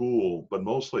to school, but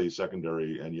mostly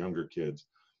secondary and younger kids,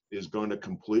 is going to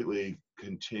completely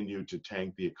continue to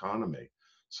tank the economy.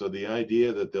 So the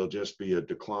idea that there'll just be a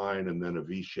decline and then a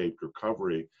V-shaped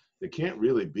recovery, there can't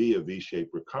really be a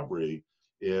V-shaped recovery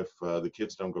if the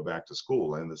kids don't go back to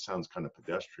school. And this sounds kind of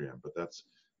pedestrian, but that's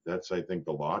I think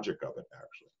the logic of it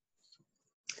actually.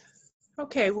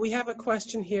 Okay, we have a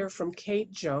question here from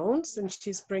Kate Jones, and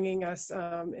she's bringing us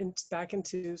back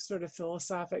into sort of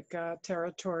philosophic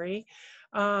territory.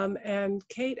 And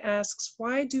Kate asks,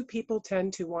 why do people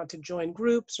tend to want to join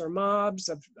groups or mobs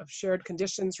of shared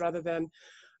conditions rather than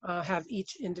have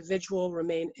each individual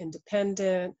remain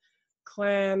independent?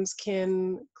 Clans,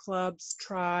 kin, clubs,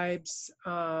 tribes.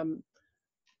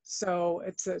 So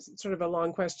it's sort of a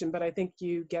long question, but I think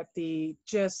you get the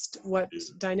gist. What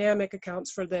dynamic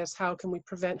accounts for this? How can we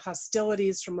prevent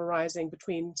hostilities from arising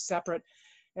between separate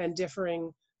and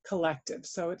differing collectives?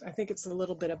 So I think it's a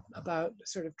little bit about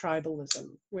sort of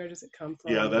tribalism. Where does it come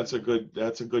from? Yeah, that's a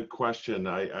good question.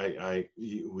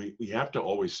 We have to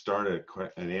always start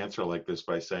an answer like this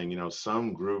by saying,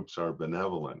 some groups are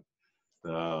benevolent.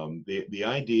 The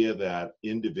idea that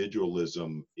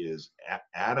individualism is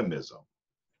atomism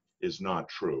is not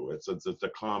true. It's a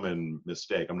common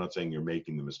mistake. I'm not saying you're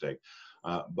making the mistake,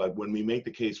 but when we make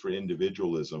the case for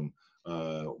individualism,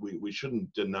 we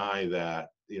shouldn't deny that,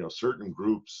 you know, certain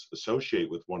groups associate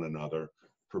with one another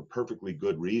for perfectly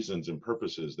good reasons and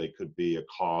purposes. They could be a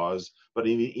cause, but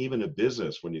even a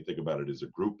business, when you think about it, is a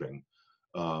grouping.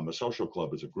 A social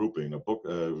club is a grouping. A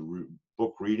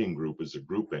book reading group is a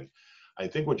grouping. I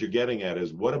think what you're getting at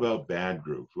is, what about bad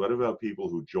groups? What about people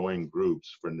who join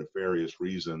groups for nefarious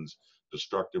reasons,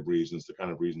 destructive reasons, the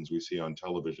kind of reasons we see on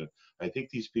television? I think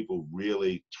these people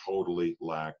really totally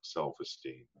lack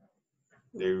self-esteem.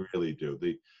 They really do.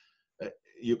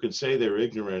 You could say they're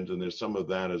ignorant, and there's some of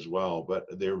that as well, but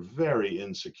they're very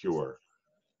insecure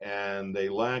and they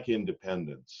lack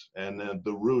independence. And then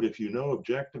the root, if you know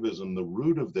objectivism, the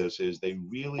root of this is they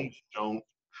really don't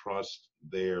trust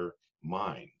their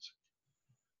minds.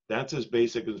 That's as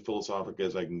basic and philosophic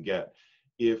as I can get.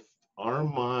 If our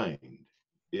mind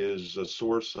is a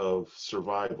source of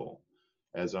survival,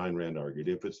 as Ayn Rand argued,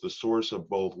 if it's the source of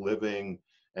both living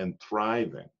and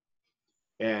thriving,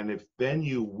 and if then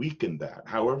you weaken that,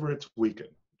 however it's weakened,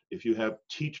 if you have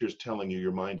teachers telling you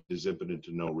your mind is impotent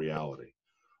to know reality,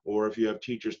 or if you have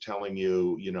teachers telling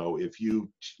you, you know, if you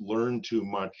learn too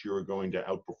much, you're going to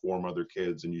outperform other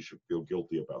kids and you should feel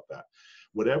guilty about that.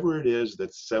 Whatever it is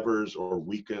that severs or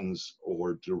weakens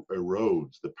or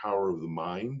erodes the power of the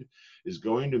mind is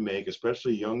going to make,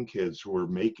 especially young kids who are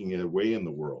making it way in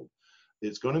the world,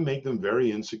 it's going to make them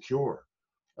very insecure.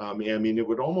 I mean, it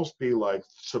would almost be like,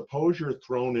 suppose you're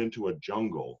thrown into a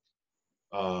jungle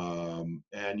and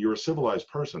you're a civilized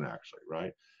person, actually,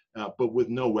 right? But with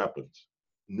no weapons,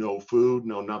 no food,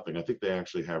 no nothing. I think they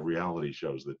actually have reality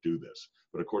shows that do this.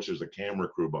 But of course, there's a camera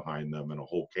crew behind them and a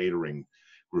whole catering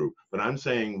group. But I'm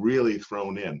saying really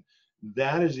thrown in.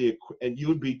 That is and you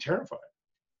would be terrified.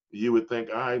 You would think,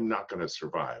 I'm not going to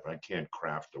survive. I can't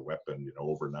craft a weapon, you know,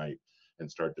 overnight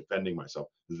and start defending myself.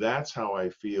 That's how I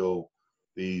feel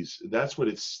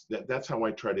that's how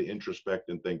I try to introspect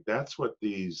and think. That's what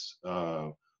these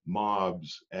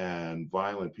mobs and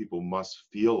violent people must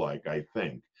feel like. I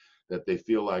think that they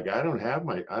feel like, I don't have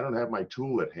my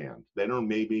tool at hand. They don't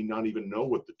maybe not even know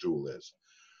what the tool is,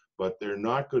 but they're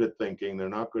not good at thinking. They're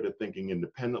not good at thinking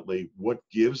independently. What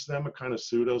gives them a kind of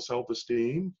pseudo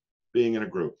self-esteem? Being in a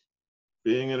group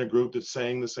that's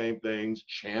saying the same things,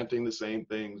 chanting the same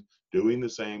things, doing the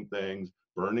same things,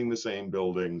 burning the same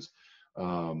buildings.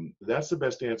 That's the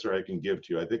best answer I can give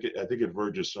to you. I think it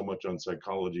verges so much on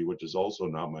psychology, which is also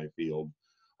not my field.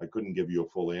 I couldn't give you a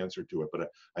full answer to it, but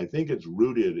I think it's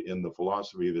rooted in the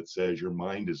philosophy that says your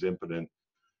mind is impotent.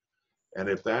 And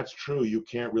if that's true, you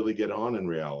can't really get on in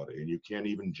reality, and you can't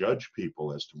even judge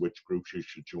people as to which groups you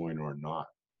should join or not.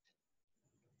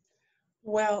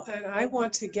 Well, and I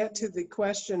want to get to the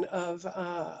question of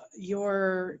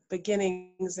your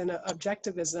beginnings in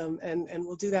objectivism, and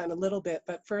we'll do that in a little bit.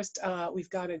 But first, we've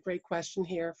got a great question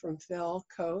here from Phil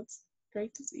Coates.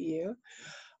 Great to see you.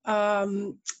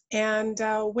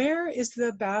 Where is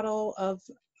the battle of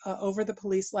over the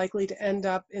police likely to end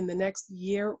up in the next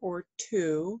year or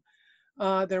two?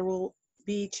 There will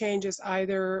be changes,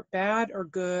 either bad or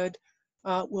good.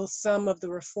 Will some of the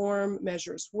reform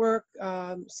measures work,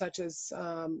 such as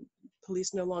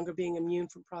police no longer being immune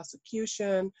from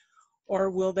prosecution,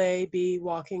 or will they be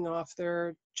walking off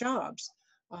their jobs?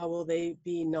 Will they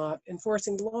be not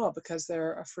enforcing the law because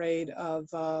they're afraid of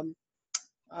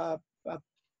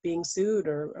being sued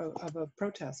or of a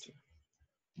protester?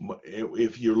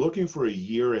 If you're looking for a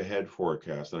year ahead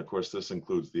forecast, and of course this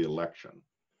includes the election,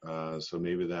 so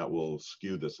maybe that will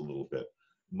skew this a little bit.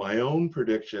 My own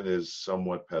prediction is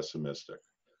somewhat pessimistic.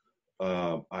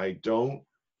 I'm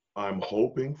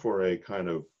hoping for a kind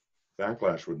of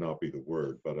backlash, would not be the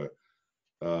word, but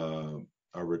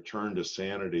a return to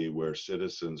sanity where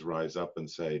citizens rise up and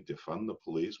say, defund the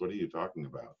police? What are you talking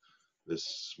about?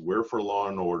 We're for law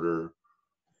and order.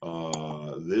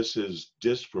 This is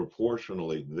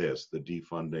disproportionately, the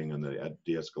defunding and the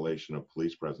de-escalation of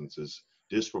police presence is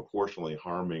disproportionately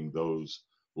harming those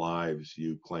lives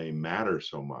you claim matter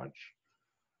so much.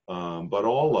 But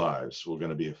all lives are going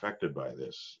to be affected by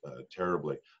this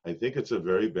terribly. I think it's a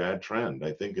very bad trend.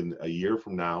 I think in a year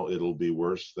from now, it'll be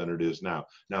worse than it is now.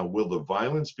 Now, will the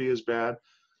violence be as bad?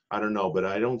 I don't know, but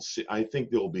I think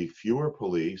there'll be fewer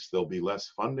police. There'll be less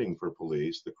funding for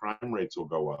police. The crime rates will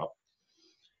go up.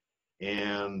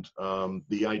 And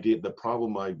the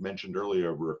problem I mentioned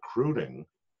earlier, recruiting,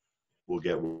 will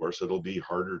get worse. It'll be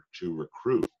harder to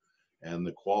recruit, and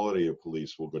the quality of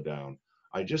police will go down.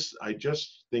 I just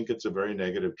think it's a very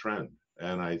negative trend,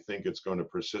 and I think it's going to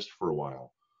persist for a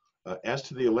while. As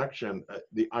to the election,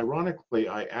 ironically,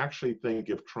 I actually think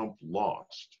if Trump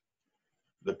lost,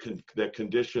 that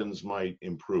conditions might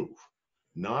improve,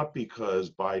 not because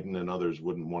Biden and others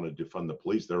wouldn't want to defund the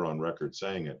police. They're on record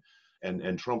saying it.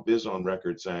 And Trump is on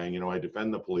record saying, you know, I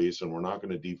defend the police and we're not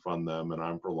going to defund them and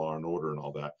I'm for law and order and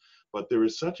all that. But there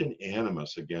is such an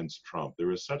animus against Trump.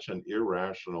 There is such an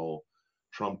irrational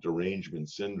Trump derangement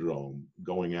syndrome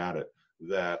going at it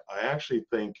that I actually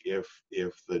think if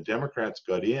the Democrats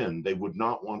got in, they would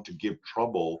not want to give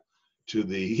trouble to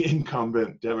the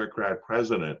incumbent Democrat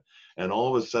president. And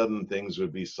all of a sudden things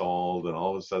would be solved and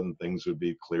all of a sudden things would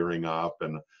be clearing up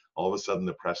and all of a sudden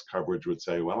the press coverage would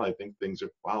say, well, I think things are,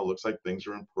 wow, it looks like things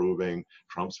are improving.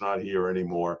 Trump's not here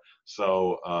anymore.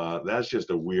 So that's just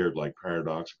a weird, like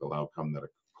paradoxical outcome that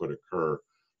could occur.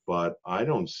 But I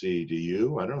don't see, do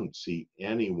you? I don't see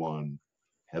anyone,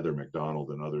 Heather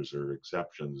McDonald and others are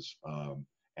exceptions,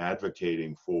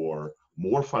 advocating for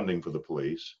more funding for the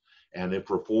police. And if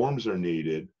reforms are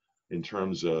needed in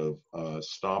terms of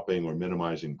stopping or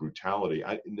minimizing brutality,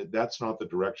 that's not the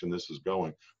direction this is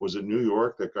going. Was it New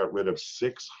York that got rid of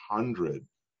 600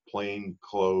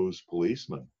 plainclothes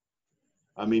policemen?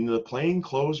 I mean, the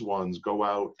plainclothes ones go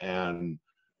out and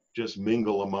just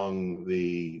mingle among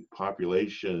the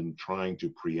population trying to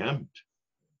preempt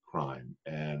crime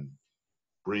and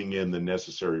bring in the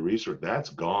necessary resource.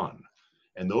 That's gone.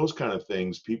 And those kind of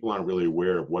things, people aren't really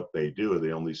aware of what they do.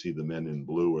 They only see the men in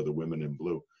blue or the women in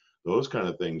blue. Those kind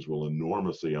of things will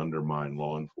enormously undermine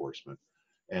law enforcement.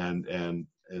 And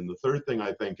the third thing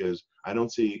I think is I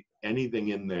don't see anything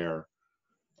in there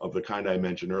of the kind I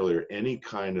mentioned earlier, any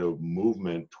kind of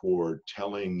movement toward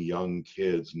telling young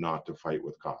kids not to fight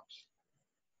with cops.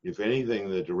 If anything,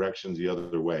 the direction's the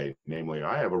other way. Namely,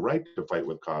 I have a right to fight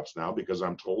with cops now because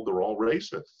I'm told they're all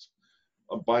racists.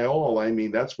 By all, I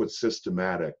mean that's what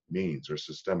systematic means, or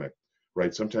systemic,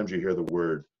 right? Sometimes you hear the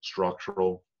word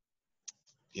structural,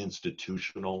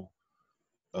 institutional,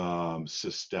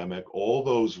 systemic, all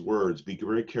those words. Be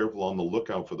very careful on the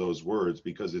lookout for those words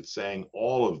because it's saying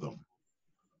all of them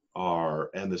are,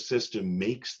 and the system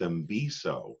makes them be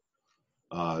so.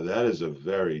 That is a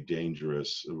very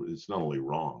dangerous, it's not only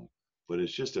wrong, but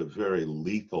it's just a very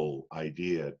lethal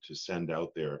idea to send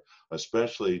out there,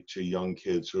 especially to young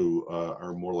kids who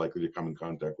are more likely to come in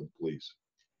contact with police.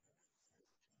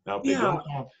 Now, if they Yeah.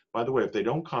 don't, by the way, if they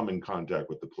don't come in contact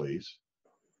with the police,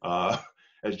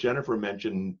 as Jennifer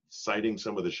mentioned, citing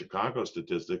some of the Chicago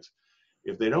statistics,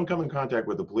 if they don't come in contact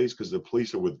with the police because the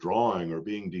police are withdrawing or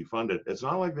being defunded, it's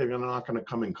not like they're not going to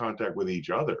come in contact with each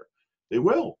other. They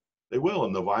will. They will.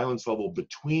 And the violence level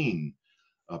between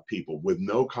people with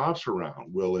no cops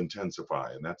around will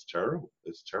intensify. And that's terrible.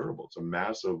 It's terrible. It's a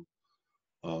massive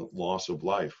loss of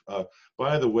life.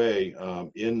 By the way,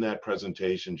 in that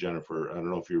presentation, Jennifer, I don't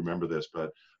know if you remember this,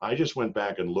 but I just went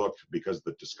back and looked because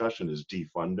the discussion is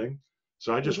defunding.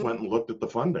 So I just went and looked at the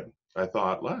funding. I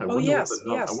thought, well, I wonder Let's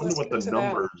what get the into that.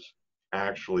 numbers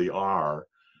actually are.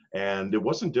 And it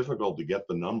wasn't difficult to get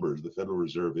the numbers. The Federal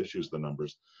Reserve issues the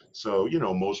numbers. So, you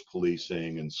know, most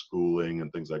policing and schooling and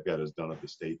things like that is done at the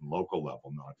state and local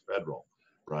level, not federal,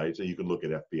 right? So you can look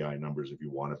at FBI numbers if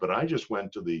you want it. But I just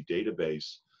went to the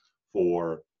database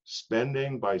for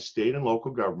spending by state and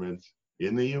local governments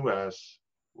in the US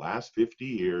last 50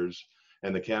 years.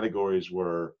 And the categories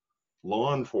were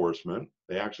law enforcement.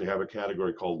 They actually have a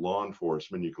category called law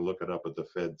enforcement. You can look it up at the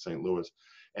Fed St. Louis.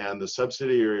 And the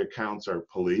subsidiary accounts are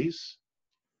police,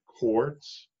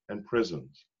 courts, and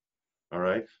prisons. All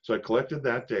right. So I collected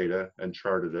that data and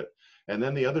charted it. And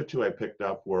then the other two I picked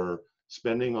up were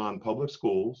spending on public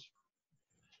schools,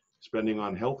 spending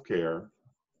on healthcare,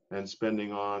 and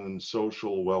spending on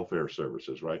social welfare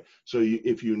services, right? So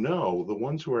if you know, the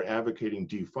ones who are advocating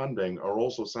defunding are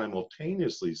also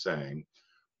simultaneously saying,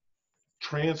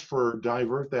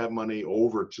 divert that money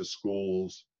over to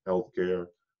schools, healthcare,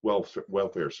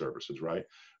 welfare services, right?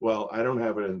 Well, I don't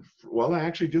have it in, well, I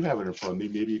actually do have it in front of me.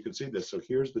 Maybe you can see this. So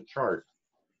here's the chart.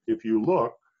 If you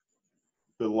look,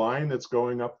 the line that's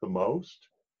going up the most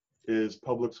is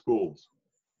public schools.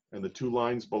 And the two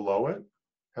lines below it,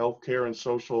 healthcare and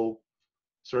social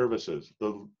services.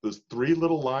 The three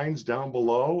little lines down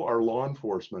below are law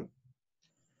enforcement.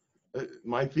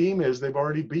 My theme is they've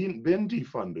already been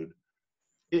defunded.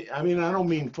 I mean, I don't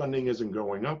mean funding isn't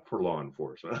going up for law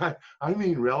enforcement. I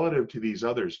mean, relative to these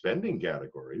other spending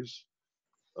categories,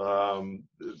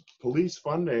 police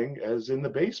funding is in the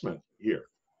basement here.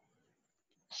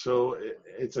 So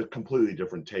it's a completely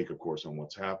different take, of course, on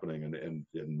what's happening. And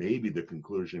maybe the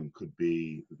conclusion could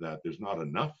be that there's not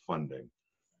enough funding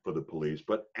for the police.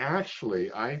 But actually,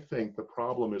 I think the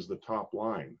problem is the top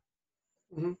line.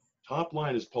 Top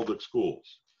line is public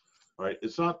schools. Right?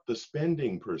 It's not the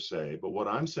spending per se, but what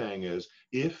I'm saying is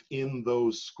if in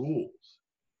those schools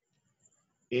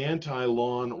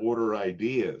anti-law and order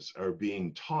ideas are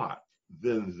being taught,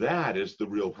 then that is the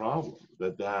real problem.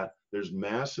 That there's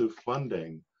massive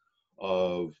funding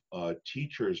of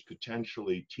teachers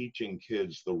potentially teaching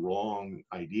kids the wrong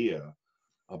idea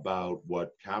about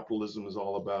what capitalism is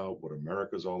all about, what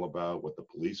America's all about, what the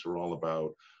police are all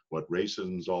about, what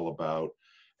racism is all about.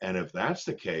 And if that's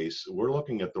the case, we're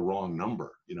looking at the wrong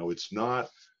number. You know, it's not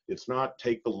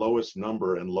take the lowest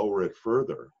number and lower it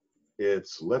further.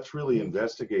 It's let's really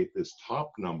investigate this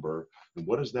top number and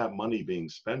what is that money being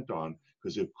spent on?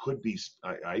 Because it could be,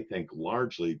 I think,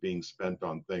 largely being spent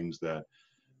on things that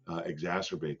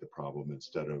exacerbate the problem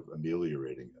instead of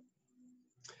ameliorating it.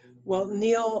 Well,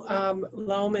 Neil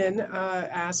Lohman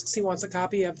asks, he wants a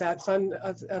copy of that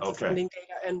of the Okay. funding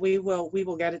data, and we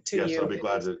will get it to Yes, you.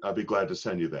 I'll be glad to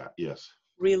send you that. Yes.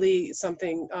 Really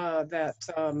something that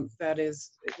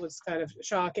it was kind of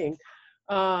shocking.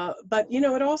 But you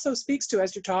know, it also speaks to,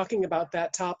 as you're talking about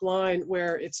that top line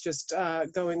where it's just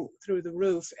going through the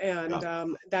roof, and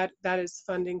that is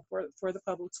funding for the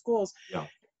public schools. Yeah.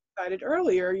 Cited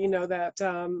earlier, you know, that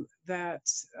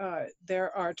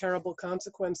there are terrible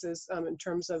consequences in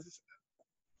terms of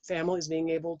families being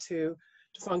able to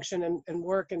function and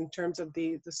work in terms of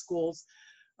the schools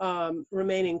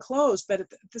remaining closed. But at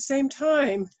the same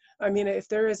time, I mean, if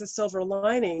there is a silver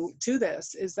lining to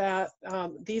this, is that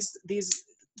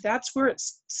that's where it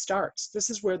starts. This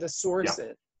is where the source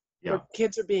is. Yeah. Where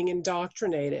kids are being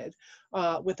indoctrinated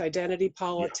with identity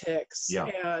politics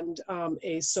and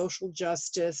a social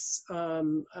justice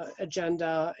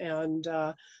agenda and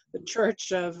the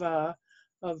church of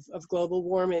global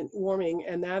warming,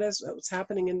 and that is what's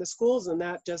happening in the schools, and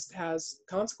that just has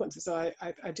consequences. So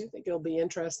I do think it'll be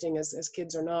interesting as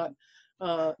kids are not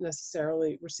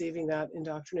necessarily receiving that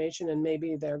indoctrination, and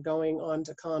maybe they're going on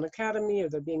to Khan Academy, or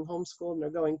they're being homeschooled and they're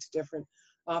going to different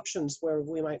options where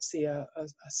we might see a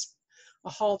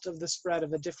halt of the spread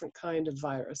of a different kind of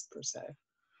virus per se.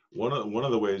 One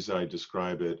of the ways I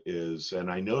describe it is, and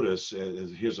I notice,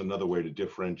 here's another way to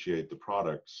differentiate the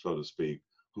product, so to speak,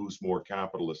 who's more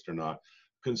capitalist or not.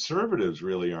 Conservatives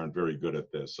really aren't very good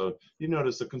at this. So you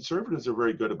notice the conservatives are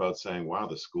very good about saying, wow,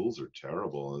 the schools are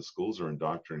terrible, and the schools are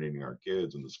indoctrinating our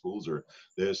kids, and the schools are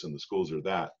this, and the schools are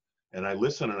that. And I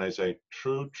listen and I say,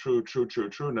 true, true, true, true,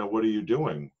 true. Now, what are you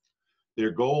doing?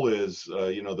 Their goal is,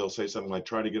 they'll say something like,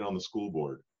 try to get on the school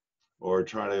board or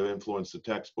try to influence the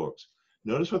textbooks.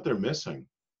 Notice what they're missing.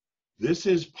 This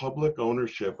is public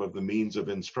ownership of the means of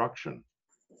instruction,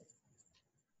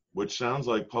 which sounds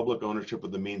like public ownership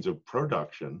of the means of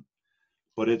production,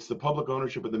 but it's the public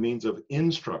ownership of the means of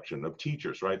instruction of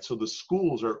teachers, right? So the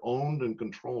schools are owned and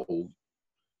controlled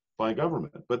by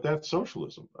government, but that's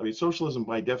socialism. I mean, socialism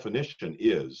by definition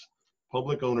is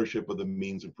public ownership of the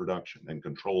means of production and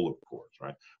control, of course,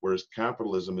 right? Whereas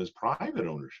capitalism is private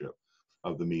ownership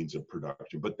of the means of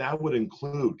production. But that would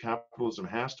include, capitalism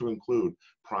has to include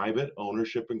private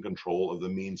ownership and control of the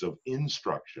means of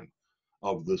instruction,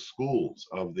 of the schools,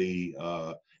 of the,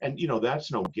 and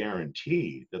that's no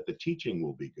guarantee that the teaching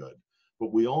will be good.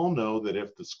 But we all know that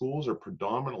if the schools are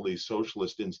predominantly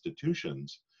socialist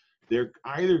institutions, they're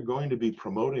either going to be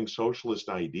promoting socialist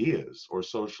ideas or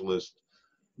socialist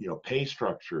pay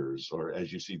structures, or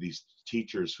as you see, these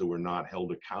teachers who are not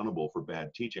held accountable for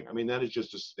bad teaching. I mean, that is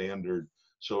just a standard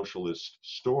socialist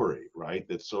story, right?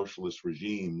 That socialist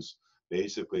regimes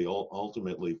basically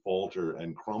ultimately falter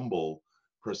and crumble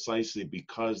precisely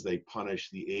because they punish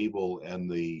the able and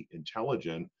the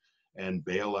intelligent and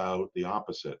bail out the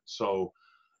opposite. So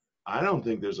I don't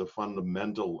think there's a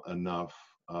fundamental enough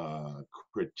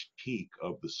critique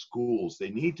of the schools. They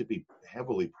need to be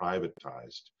heavily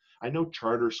privatized. I know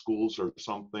charter schools or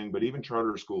something, but even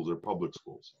charter schools are public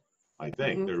schools. I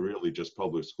think they're really just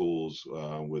public schools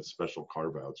with special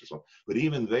carve-outs or something. But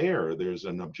even there's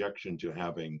an objection to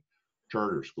having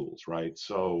charter schools, right?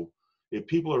 So if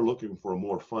people are looking for a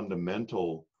more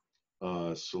fundamental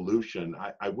solution,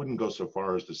 I wouldn't go so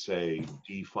far as to say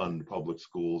defund public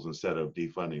schools instead of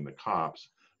defunding the cops,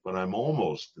 but I'm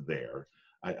almost there.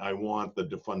 I want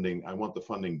the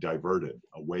funding diverted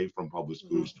away from public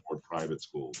schools toward private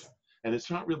schools. And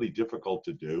it's not really difficult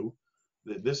to do.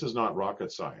 This is not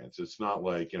rocket science. It's not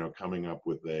like, coming up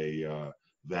with a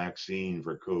vaccine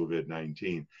for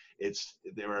COVID-19.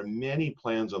 There are many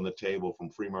plans on the table from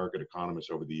free market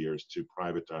economists over the years to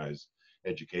privatize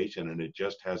education, and it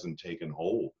just hasn't taken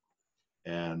hold.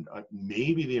 And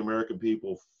maybe the American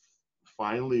people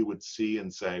finally would see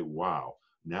and say, wow,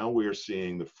 now we're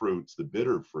seeing the fruits, the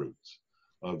bitter fruits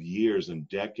of years and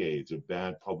decades of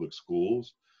bad public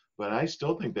schools, but I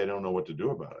still think they don't know what to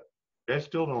do about it. They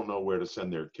still don't know where to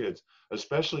send their kids,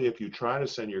 especially if you try to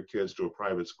send your kids to a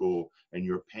private school and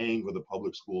you're paying for the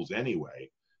public schools anyway.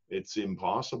 It's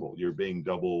impossible. You're paying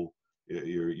double. We've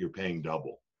And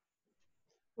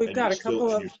you're got a still,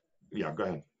 couple and of, you're, yeah, go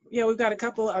ahead. yeah, we've got a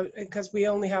couple because we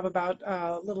only have about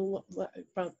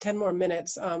about 10 more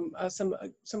minutes.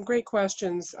 Some great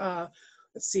questions.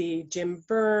 Let's see, Jim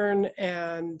Byrne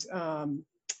and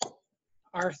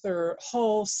Arthur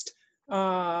Holst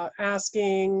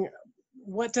asking,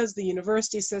 what does the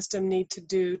university system need to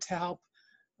do to help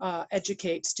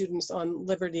educate students on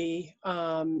liberty?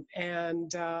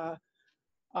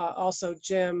 Also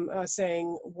Jim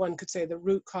saying one could say the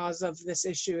root cause of this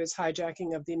issue is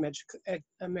hijacking of the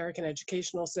American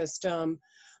educational system.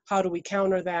 How do we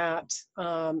counter that?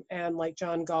 And like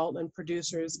John Galt and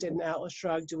producers did in Atlas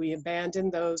Shrugged, do we abandon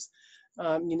those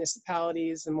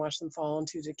municipalities and watch them fall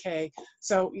into decay?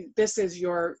 So this is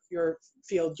your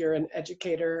field. You're an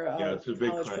educator, Yeah, it's a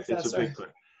big, college it's a professor. big,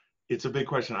 it's a big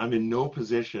question. I'm in no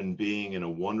position, being in a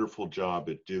wonderful job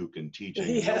at Duke and teaching.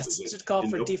 Yes, to call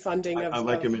for defunding of. I'm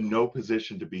like, I'm in no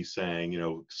position to be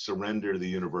saying, surrender the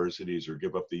universities or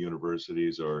give up the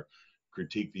universities or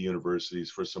critique the universities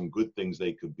for some good things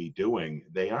they could be doing.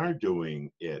 They are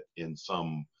doing it in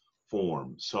some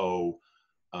form. So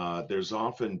there's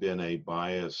often been a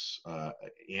bias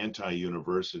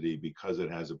anti-university because it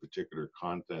has a particular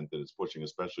content that it's pushing,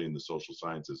 especially in the social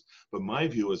sciences. But my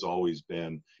view has always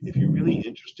been, if you're really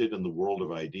interested in the world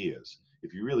of ideas,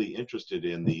 if you're really interested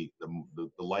in the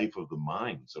life of the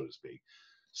mind, so to speak,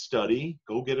 study,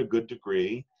 go get a good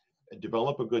degree,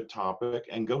 develop a good topic,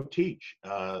 and go teach.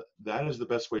 That is the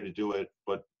best way to do it,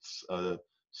 but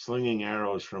slinging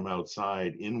arrows from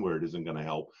outside inward isn't going to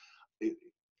help.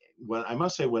 I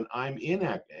must say, when I'm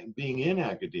being in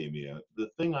academia, the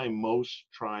thing I most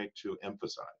try to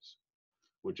emphasize,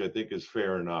 which I think is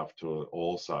fair enough to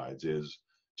all sides, is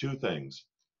two things.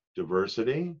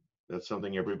 Diversity, that's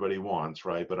something everybody wants,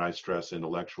 right? But I stress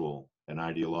intellectual and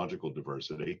ideological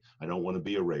diversity. I don't want to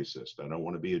be a racist. I don't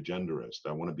want to be a genderist.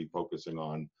 I want to be focusing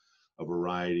on a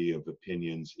variety of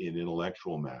opinions in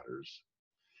intellectual matters.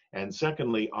 And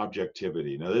secondly,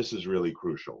 objectivity. Now, this is really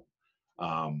crucial.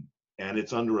 And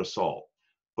it's under assault.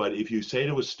 But if you say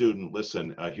to a student,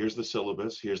 listen, here's the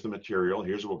syllabus, here's the material,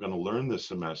 here's what we're going to learn this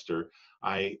semester,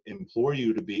 I implore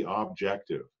you to be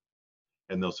objective.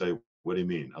 And they'll say, what do you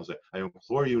mean? I'll say, I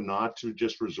implore you not to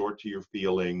just resort to your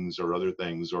feelings or other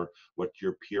things or what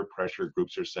your peer pressure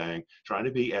groups are saying. Try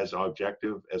to be as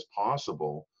objective as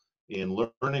possible in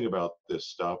learning about this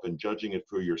stuff and judging it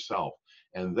for yourself.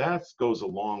 And that goes a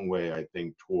long way, I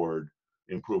think, toward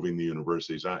improving the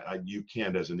universities. You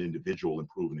can't, as an individual,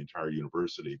 improve an entire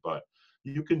university, but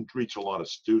you can reach a lot of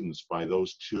students by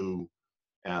those two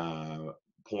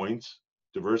points: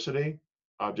 diversity,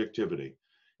 objectivity.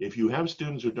 If you have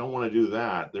students who don't want to do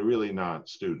that, they're really not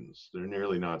students. They're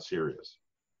nearly not serious.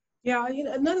 Yeah,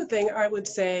 another thing I would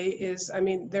say is, I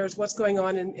mean, there's what's going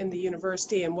on in the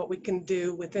university and what we can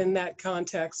do within that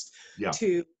context Yeah.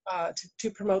 to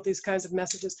promote these kinds of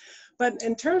messages. But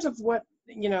in terms of what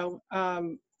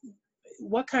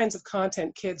kinds of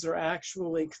content kids are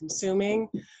actually consuming,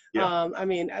 Yeah. I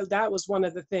mean, that was one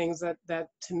of the things that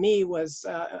to me was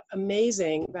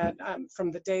amazing, that from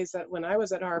the days that when I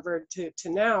was at Harvard to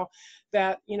now,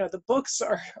 that the books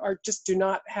are just do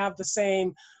not have the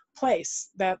same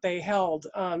place that they held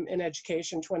in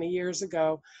education 20 years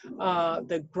ago.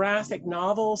 The graphic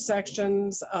novel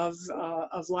sections of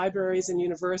libraries and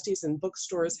universities and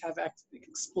bookstores have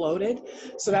exploded.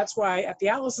 So that's why at the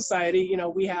Atlas Society,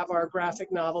 we have our graphic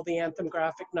novel, the Anthem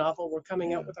graphic novel. We're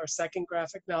coming up with our second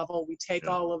graphic novel. We take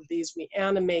all of these, we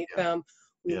animate them.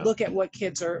 We look at what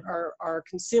kids are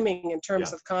consuming in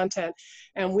terms of content,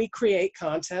 and we create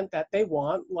content that they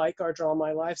want, like our Draw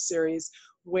My Life series,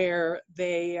 where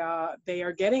they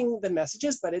are getting the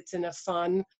messages, but it's in a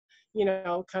fun,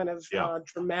 kind of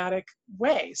dramatic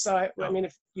way. So I mean,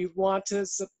 if you want to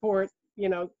support,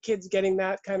 kids getting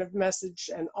that kind of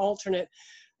message and alternate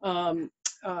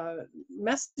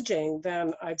messaging,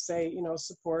 then I'd say,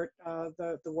 support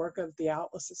the work of the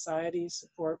Atlas Society,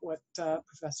 support what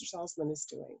Professor Salsman is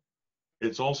doing.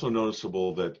 It's also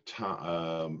noticeable that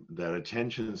that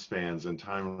attention spans and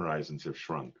time horizons have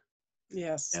shrunk.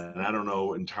 Yes. And I don't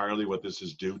know entirely what this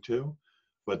is due to,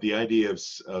 but the idea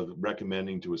of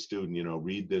recommending to a student,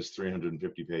 read this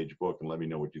 350-page book and let me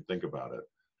know what you think about it.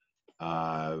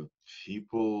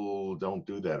 People don't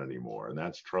do that anymore, and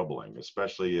that's troubling,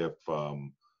 especially if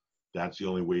that's the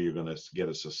only way you're going to get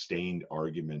a sustained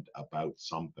argument about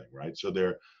something, right? So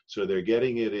they're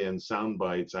getting it in sound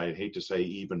bites. I hate to say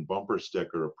even bumper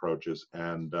sticker approaches,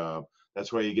 and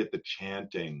That's why you get the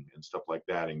chanting and stuff like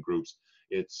that in groups.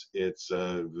 It's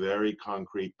very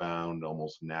concrete bound,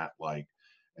 almost gnat-like,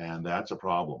 and that's a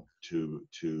problem to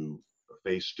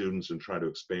face students and try to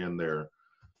expand their,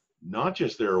 not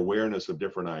just their awareness of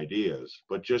different ideas,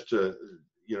 but just to,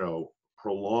 you know,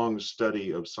 prolonged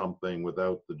study of something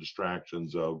without the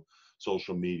distractions of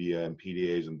social media and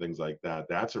PDAs and things like that.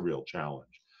 That's a real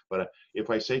challenge. But if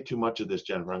I say too much of this,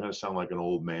 Jennifer, I'm going to sound like an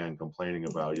old man complaining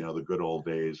about, you know, the good old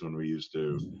days when we used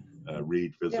to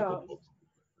read Yeah. physical books.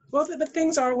 Well, but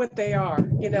things are what they are,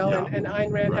 you know, Yeah, and Ayn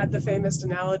Rand right. had the famous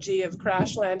analogy of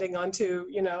crash landing onto,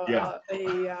 you know,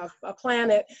 Yeah, a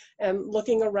planet and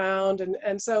looking around.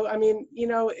 And so, I mean, you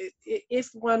know, if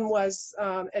one was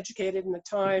educated in a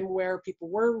time where people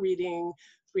were reading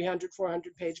 300,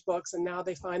 400-page books, and now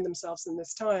they find themselves in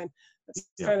this time, that's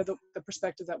yeah, kind of the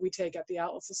perspective that we take at the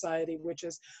Atlas Society, which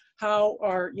is how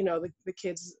are, you know, the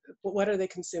kids, what are they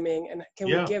consuming, and can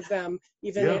we yeah, give them,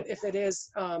 even yeah, if it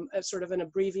is a sort of an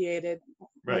abbreviated,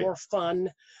 right. more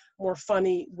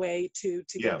funny way to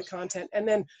get the Yes. content, and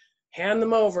then hand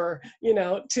them over, you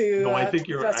know, No, I to think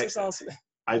you're, Professor Salsman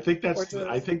or to,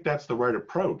 I think that's the right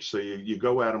approach. So you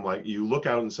go at them, like, you look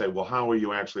out and say, well, how are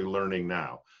you actually learning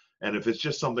now? And if it's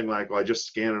just something like, well, I just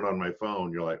scan it on my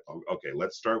phone, you're like, oh, okay,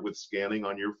 let's start with scanning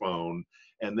on your phone,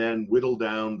 and then whittle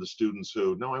down the students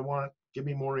who, no, give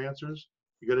me more answers.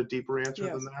 You got a deeper answer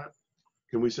than yes, that?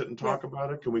 Can we sit and yeah, talk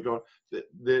about it? Can we go?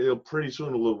 They'll pretty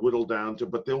soon will whittle down to,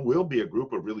 but there will be a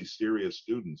group of really serious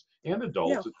students and yeah,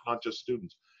 adults. It's not just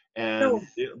students, and no.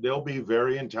 they'll be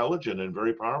very intelligent and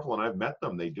very powerful. And I've met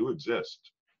them; they do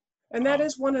exist. And that Um,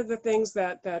 is one of the things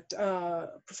that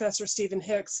Professor Stephen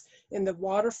Hicks in the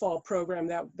waterfall program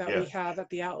that we yes, have at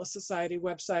the Atlas Society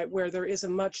website, where there is a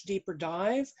much deeper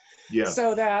dive, yes,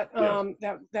 so that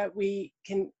yes, that we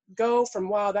can go from,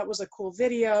 wow, that was a cool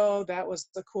video, that was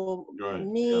a cool right,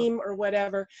 yeah, meme or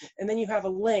whatever, and then you have a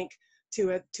link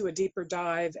to a deeper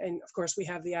dive. And of course we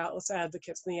have the Atlas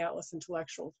Advocates and the Atlas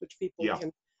Intellectuals, which people yeah,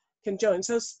 can join.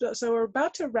 So we're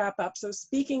about to wrap up. So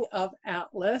speaking of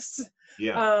Atlas,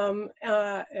 yeah.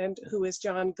 and who is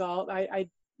John Galt,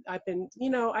 I've been, you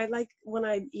know, I like when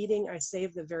I'm eating, I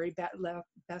save the very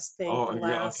best thing for Oh, yeah.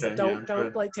 last. Okay, yeah, Don't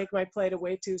good. like take my plate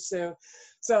away too soon.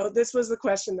 So this was the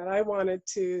question that I wanted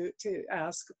to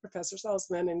ask Professor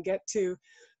Salzman and get to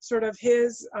sort of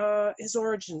his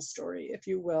origin story, if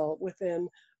you will, within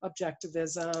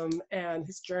objectivism, and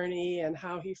his journey, and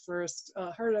how he first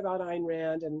heard about Ayn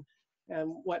Rand, and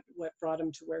what brought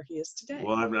him to where he is today.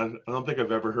 Well, I don't think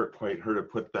I've ever quite heard it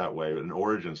put that way, an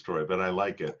origin story, but I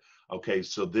like it. Okay,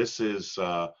 so this is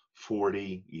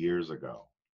 40 years ago.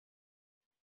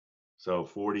 So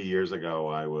 40 years ago,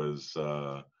 I was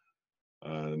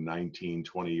 19,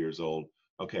 20 years old.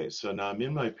 Okay, so now I'm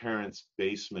in my parents'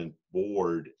 basement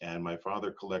bored, and my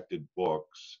father collected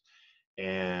books.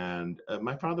 And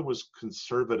my father was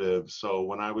conservative, so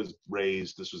when I was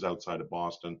raised, this was outside of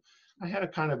Boston, I had a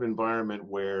kind of environment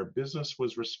where business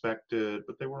was respected,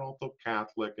 but they were also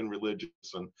Catholic and religious.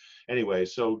 And anyway,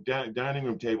 so dining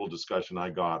room table discussion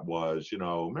I got was, you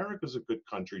know, America's a good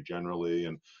country generally,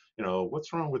 and you know,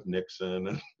 what's wrong with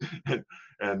Nixon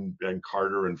and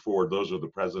Carter and Ford? Those were the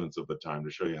presidents of the time,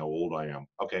 to show you how old I am.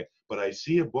 Okay, but I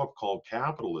see a book called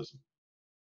Capitalism,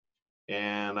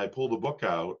 and I pulled the book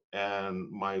out, and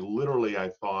literally I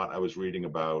thought I was reading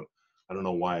about, I don't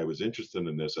know why I was interested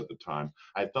in this at the time.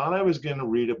 I thought I was going to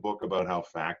read a book about how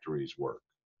factories work.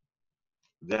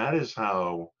 That is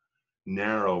how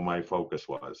narrow my focus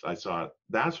was. I thought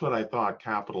that's what I thought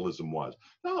capitalism was.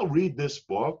 Now I'll read this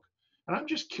book, and I'm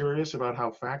just curious about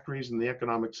how factories and the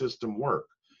economic system work.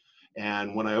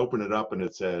 And when I opened it up and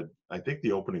it said, I think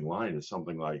the opening line is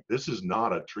something like, "This is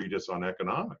not a treatise on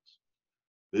economics.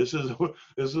 This is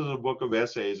this is a book of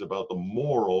essays about the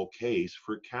moral case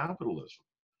for capitalism."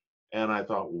 And I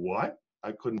thought, what?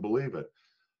 I couldn't believe it.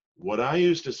 What I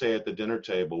used to say at the dinner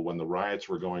table when the riots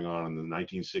were going on in the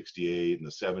 1968 and the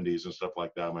 70s and stuff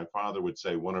like that, my father would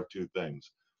say one of two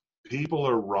things: people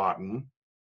are rotten,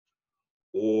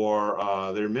 or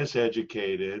they're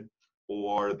miseducated,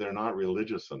 or they're not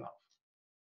religious enough.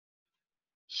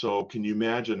 So can you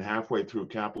imagine, halfway through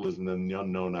Capitalism and the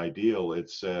Unknown Ideal, it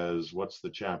says, what's the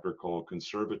chapter called?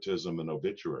 Conservatism and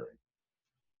Obituary.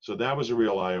 So that was a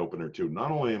real eye-opener too. Not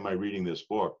only am I reading this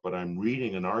book, but I'm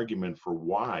reading an argument for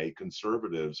why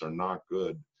conservatives are not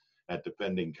good at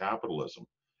defending capitalism.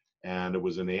 And it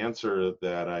was an answer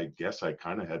that I guess I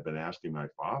kind of had been asking my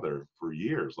father for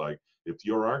years. Like, if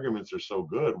your arguments are so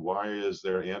good, why is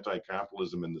there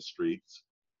anti-capitalism in the streets?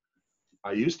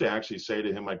 I used to actually say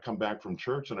to him, I'd come back from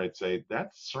church and I'd say,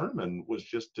 that sermon was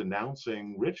just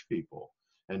denouncing rich people.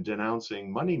 and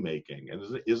denouncing money making.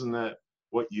 And isn't that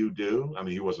what you do? I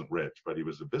mean, he wasn't rich, but he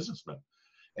was a businessman,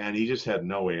 and he just had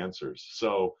no answers.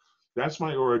 So that's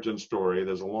my origin story.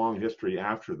 There's a long history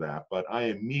after that, but I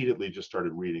immediately just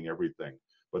started reading everything.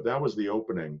 But that was the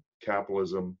opening,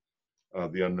 Capitalism,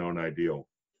 the Unknown Ideal.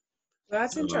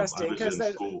 That's I interesting was because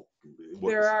in school.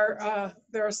 there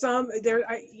are some there.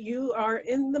 You are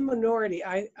in the minority.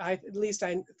 I at least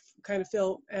I kind of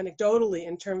feel anecdotally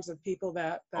in terms of people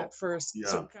that Oh, first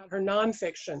yeah, got her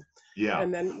nonfiction, yeah,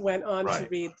 and then went on to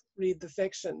right. read the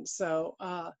fiction. So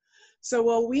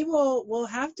well, we'll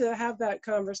have to have that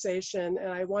conversation, and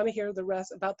I want to hear the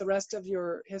rest of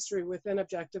your history within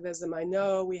objectivism. I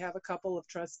know we have a couple of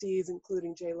trustees,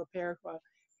 including Jay LaPere.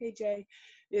 Hey Jay,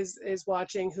 is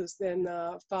watching, who's been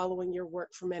following your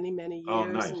work for many Oh,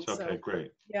 years, nice. and Okay, so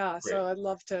great, yeah, great, so I'd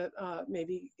love to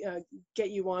maybe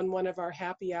get you on one of our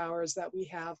happy hours that we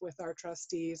have with our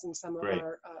trustees and some of great.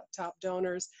 our top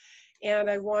donors.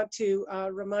 And I want to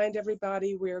remind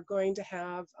everybody we're going to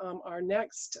have our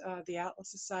next the Atlas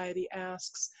Society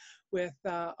Asks with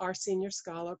our senior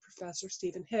scholar, Professor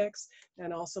Stephen Hicks,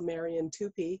 and also Marion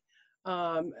Tupy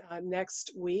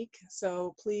next week.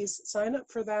 So please sign up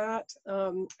for that.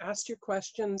 Ask your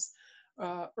questions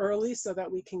early so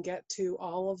that we can get to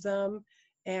all of them.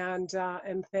 And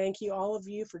thank you, all of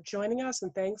you, for joining us.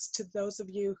 And thanks to those of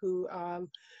you who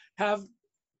have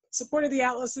supported the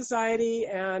Atlas Society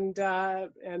and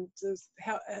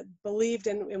believed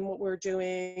in what we're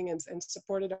doing, and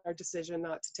supported our decision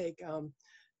not to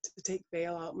take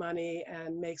bailout money,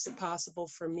 and makes it possible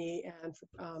for me and for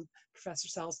Professor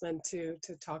Salsman to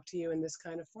talk to you in this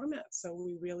kind of format. So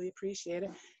we really appreciate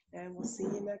it, and we'll see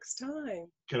you next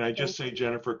time. Can I just Thank say, you.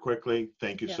 Jennifer, quickly,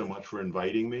 thank you Yeah. so much for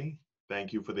inviting me.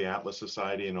 Thank you for the Atlas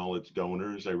Society and all its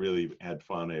donors. I really had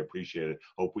fun. I appreciate it.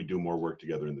 Hope we do more work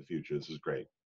together in the future. This is great.